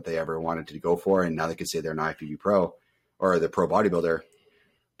 That's all that they ever wanted to go for. And now they can say they're an IFBB pro or the pro bodybuilder,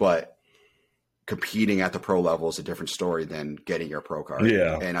 but competing at the pro level is a different story than getting your pro card.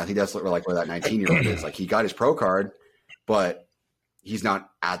 Yeah. And I think that's like where that 19-year-old is. Like, he got his pro card, but he's not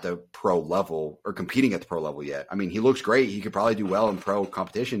at the pro level or competing at the pro level yet. I mean, he looks great. He could probably do well in pro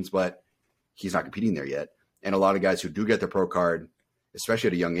competitions, but he's not competing there yet. And a lot of guys who do get the pro card, especially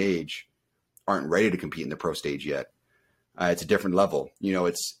at a young age, aren't ready to compete in the pro stage yet. It's a different level. You know,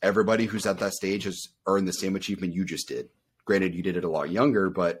 it's everybody who's at that stage has earned the same achievement you just did. Granted, you did it a lot younger,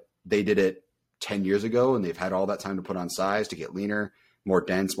 but they did it 10 years ago, and they've had all that time to put on size, to get leaner, more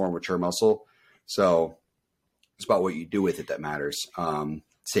dense, more mature muscle. So it's about what you do with it that matters.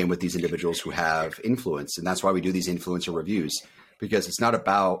 Same with these individuals who have influence. And that's why we do these influencer reviews, because it's not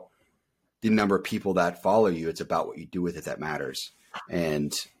about the number of people that follow you. It's about what you do with it that matters.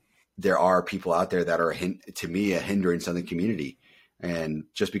 And there are people out there that are, to me, a hindrance on the community. And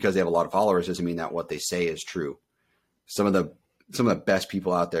just because they have a lot of followers doesn't mean that what they say is true. Some of the best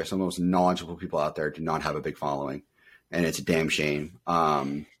people out there, some of the most knowledgeable people out there do not have a big following. And it's a damn shame.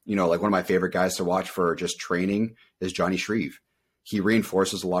 You know, like one of my favorite guys to watch for just training is Johnny Shreve. He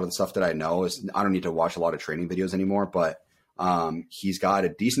reinforces a lot of the stuff that I know. I don't need to watch a lot of training videos anymore, but he's got a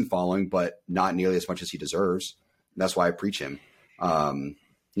decent following, but not nearly as much as he deserves. That's why I preach him.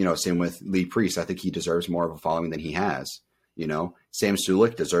 You know, same with Lee Priest. I think he deserves more of a following than he has. You know, Sam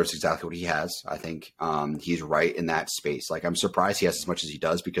Sulik deserves exactly what he has. I think he's right in that space. Like, I'm surprised he has as much as he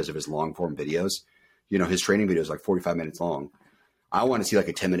does because of his long form videos. You know, his training videos are like 45 minutes long. I want to see like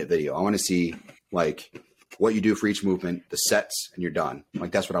a 10-minute video. I want to see like what you do for each movement, the sets, and you're done.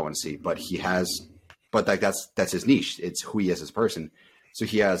 Like, that's what I want to see. But like that's his niche. It's who he is as a person. So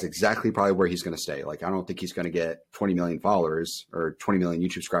he has exactly probably where he's going to stay. Like, I don't think he's going to get 20 million followers or 20 million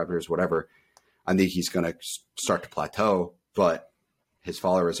YouTube subscribers, whatever. I think he's going to start to plateau, but his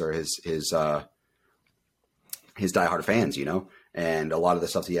followers are his diehard fans, you know? And a lot of the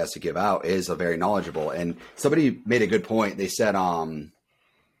stuff that he has to give out is very knowledgeable. And somebody made a good point. They said, I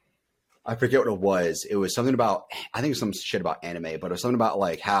forget what it was. It was something about, I think it was some shit about anime, but it was something about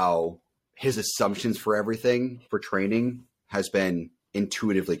like how his assumptions for everything for training has been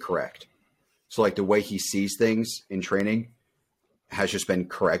intuitively correct. So like the way he sees things in training has just been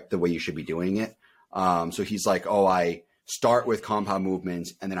correct the way you should be doing it. So he's like, oh, I start with compound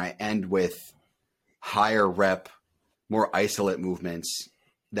movements and then I end with higher rep, more isolate movements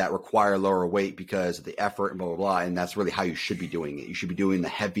that require lower weight because of the effort and blah, blah, blah. And that's really how you should be doing it. You should be doing the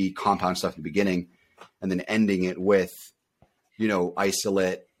heavy compound stuff at the beginning and then ending it with, you know,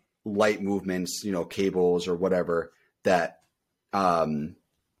 isolate, light movements, you know, cables or whatever that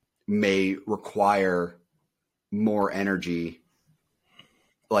may require more energy.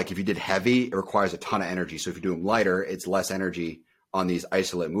 Like if you did heavy, it requires a ton of energy. So if you're doing lighter, it's less energy on these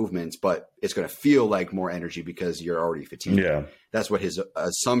isolate movements, but it's going to feel like more energy because you're already fatigued. Yeah. That's what his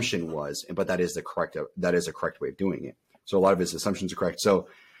assumption was. But that is a correct way of doing it. So a lot of his assumptions are correct. So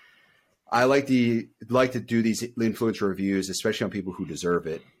I like to do these influencer reviews, especially on people who deserve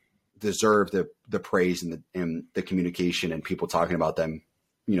the praise and the communication and people talking about them,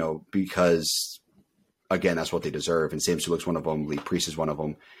 you know, because again, that's what they deserve. And Sam Sulik's one of them. Lee Priest is one of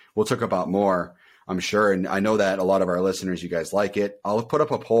them. We'll talk about more, I'm sure. And I know that a lot of our listeners, you guys like it. I'll put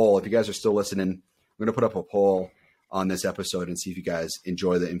up a poll. If you guys are still listening, I'm going to put up a poll on this episode and see if you guys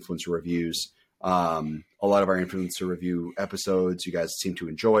enjoy the influencer reviews. A lot of our influencer review episodes, you guys seem to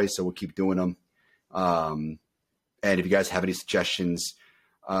enjoy, so we'll keep doing them. And if you guys have any suggestions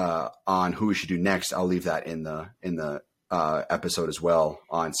on who we should do next, I'll leave that in the episode as well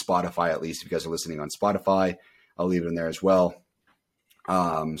on Spotify. At least if you guys are listening on Spotify, I'll leave it in there as well.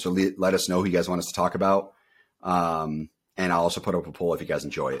 So let us know who you guys want us to talk about. And I'll also put up a poll if you guys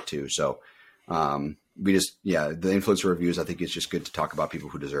enjoy it too. So, the influencer reviews, I think it's just good to talk about people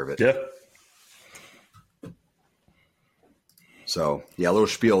who deserve it. Yeah. So a little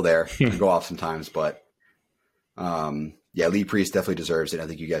spiel there. I go off sometimes, but, Lee Priest definitely deserves it. I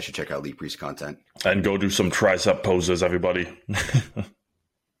think you guys should check out Lee Priest content. And go do some tricep poses, everybody.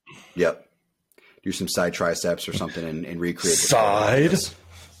 Yep. Do some side triceps or something and recreate the side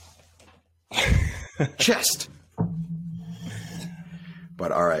chest.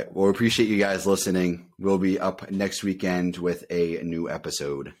 But all right. Well, we appreciate you guys listening. We'll be up next weekend with a new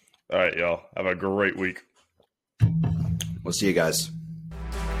episode. All right, y'all. Have a great week. We'll see you guys.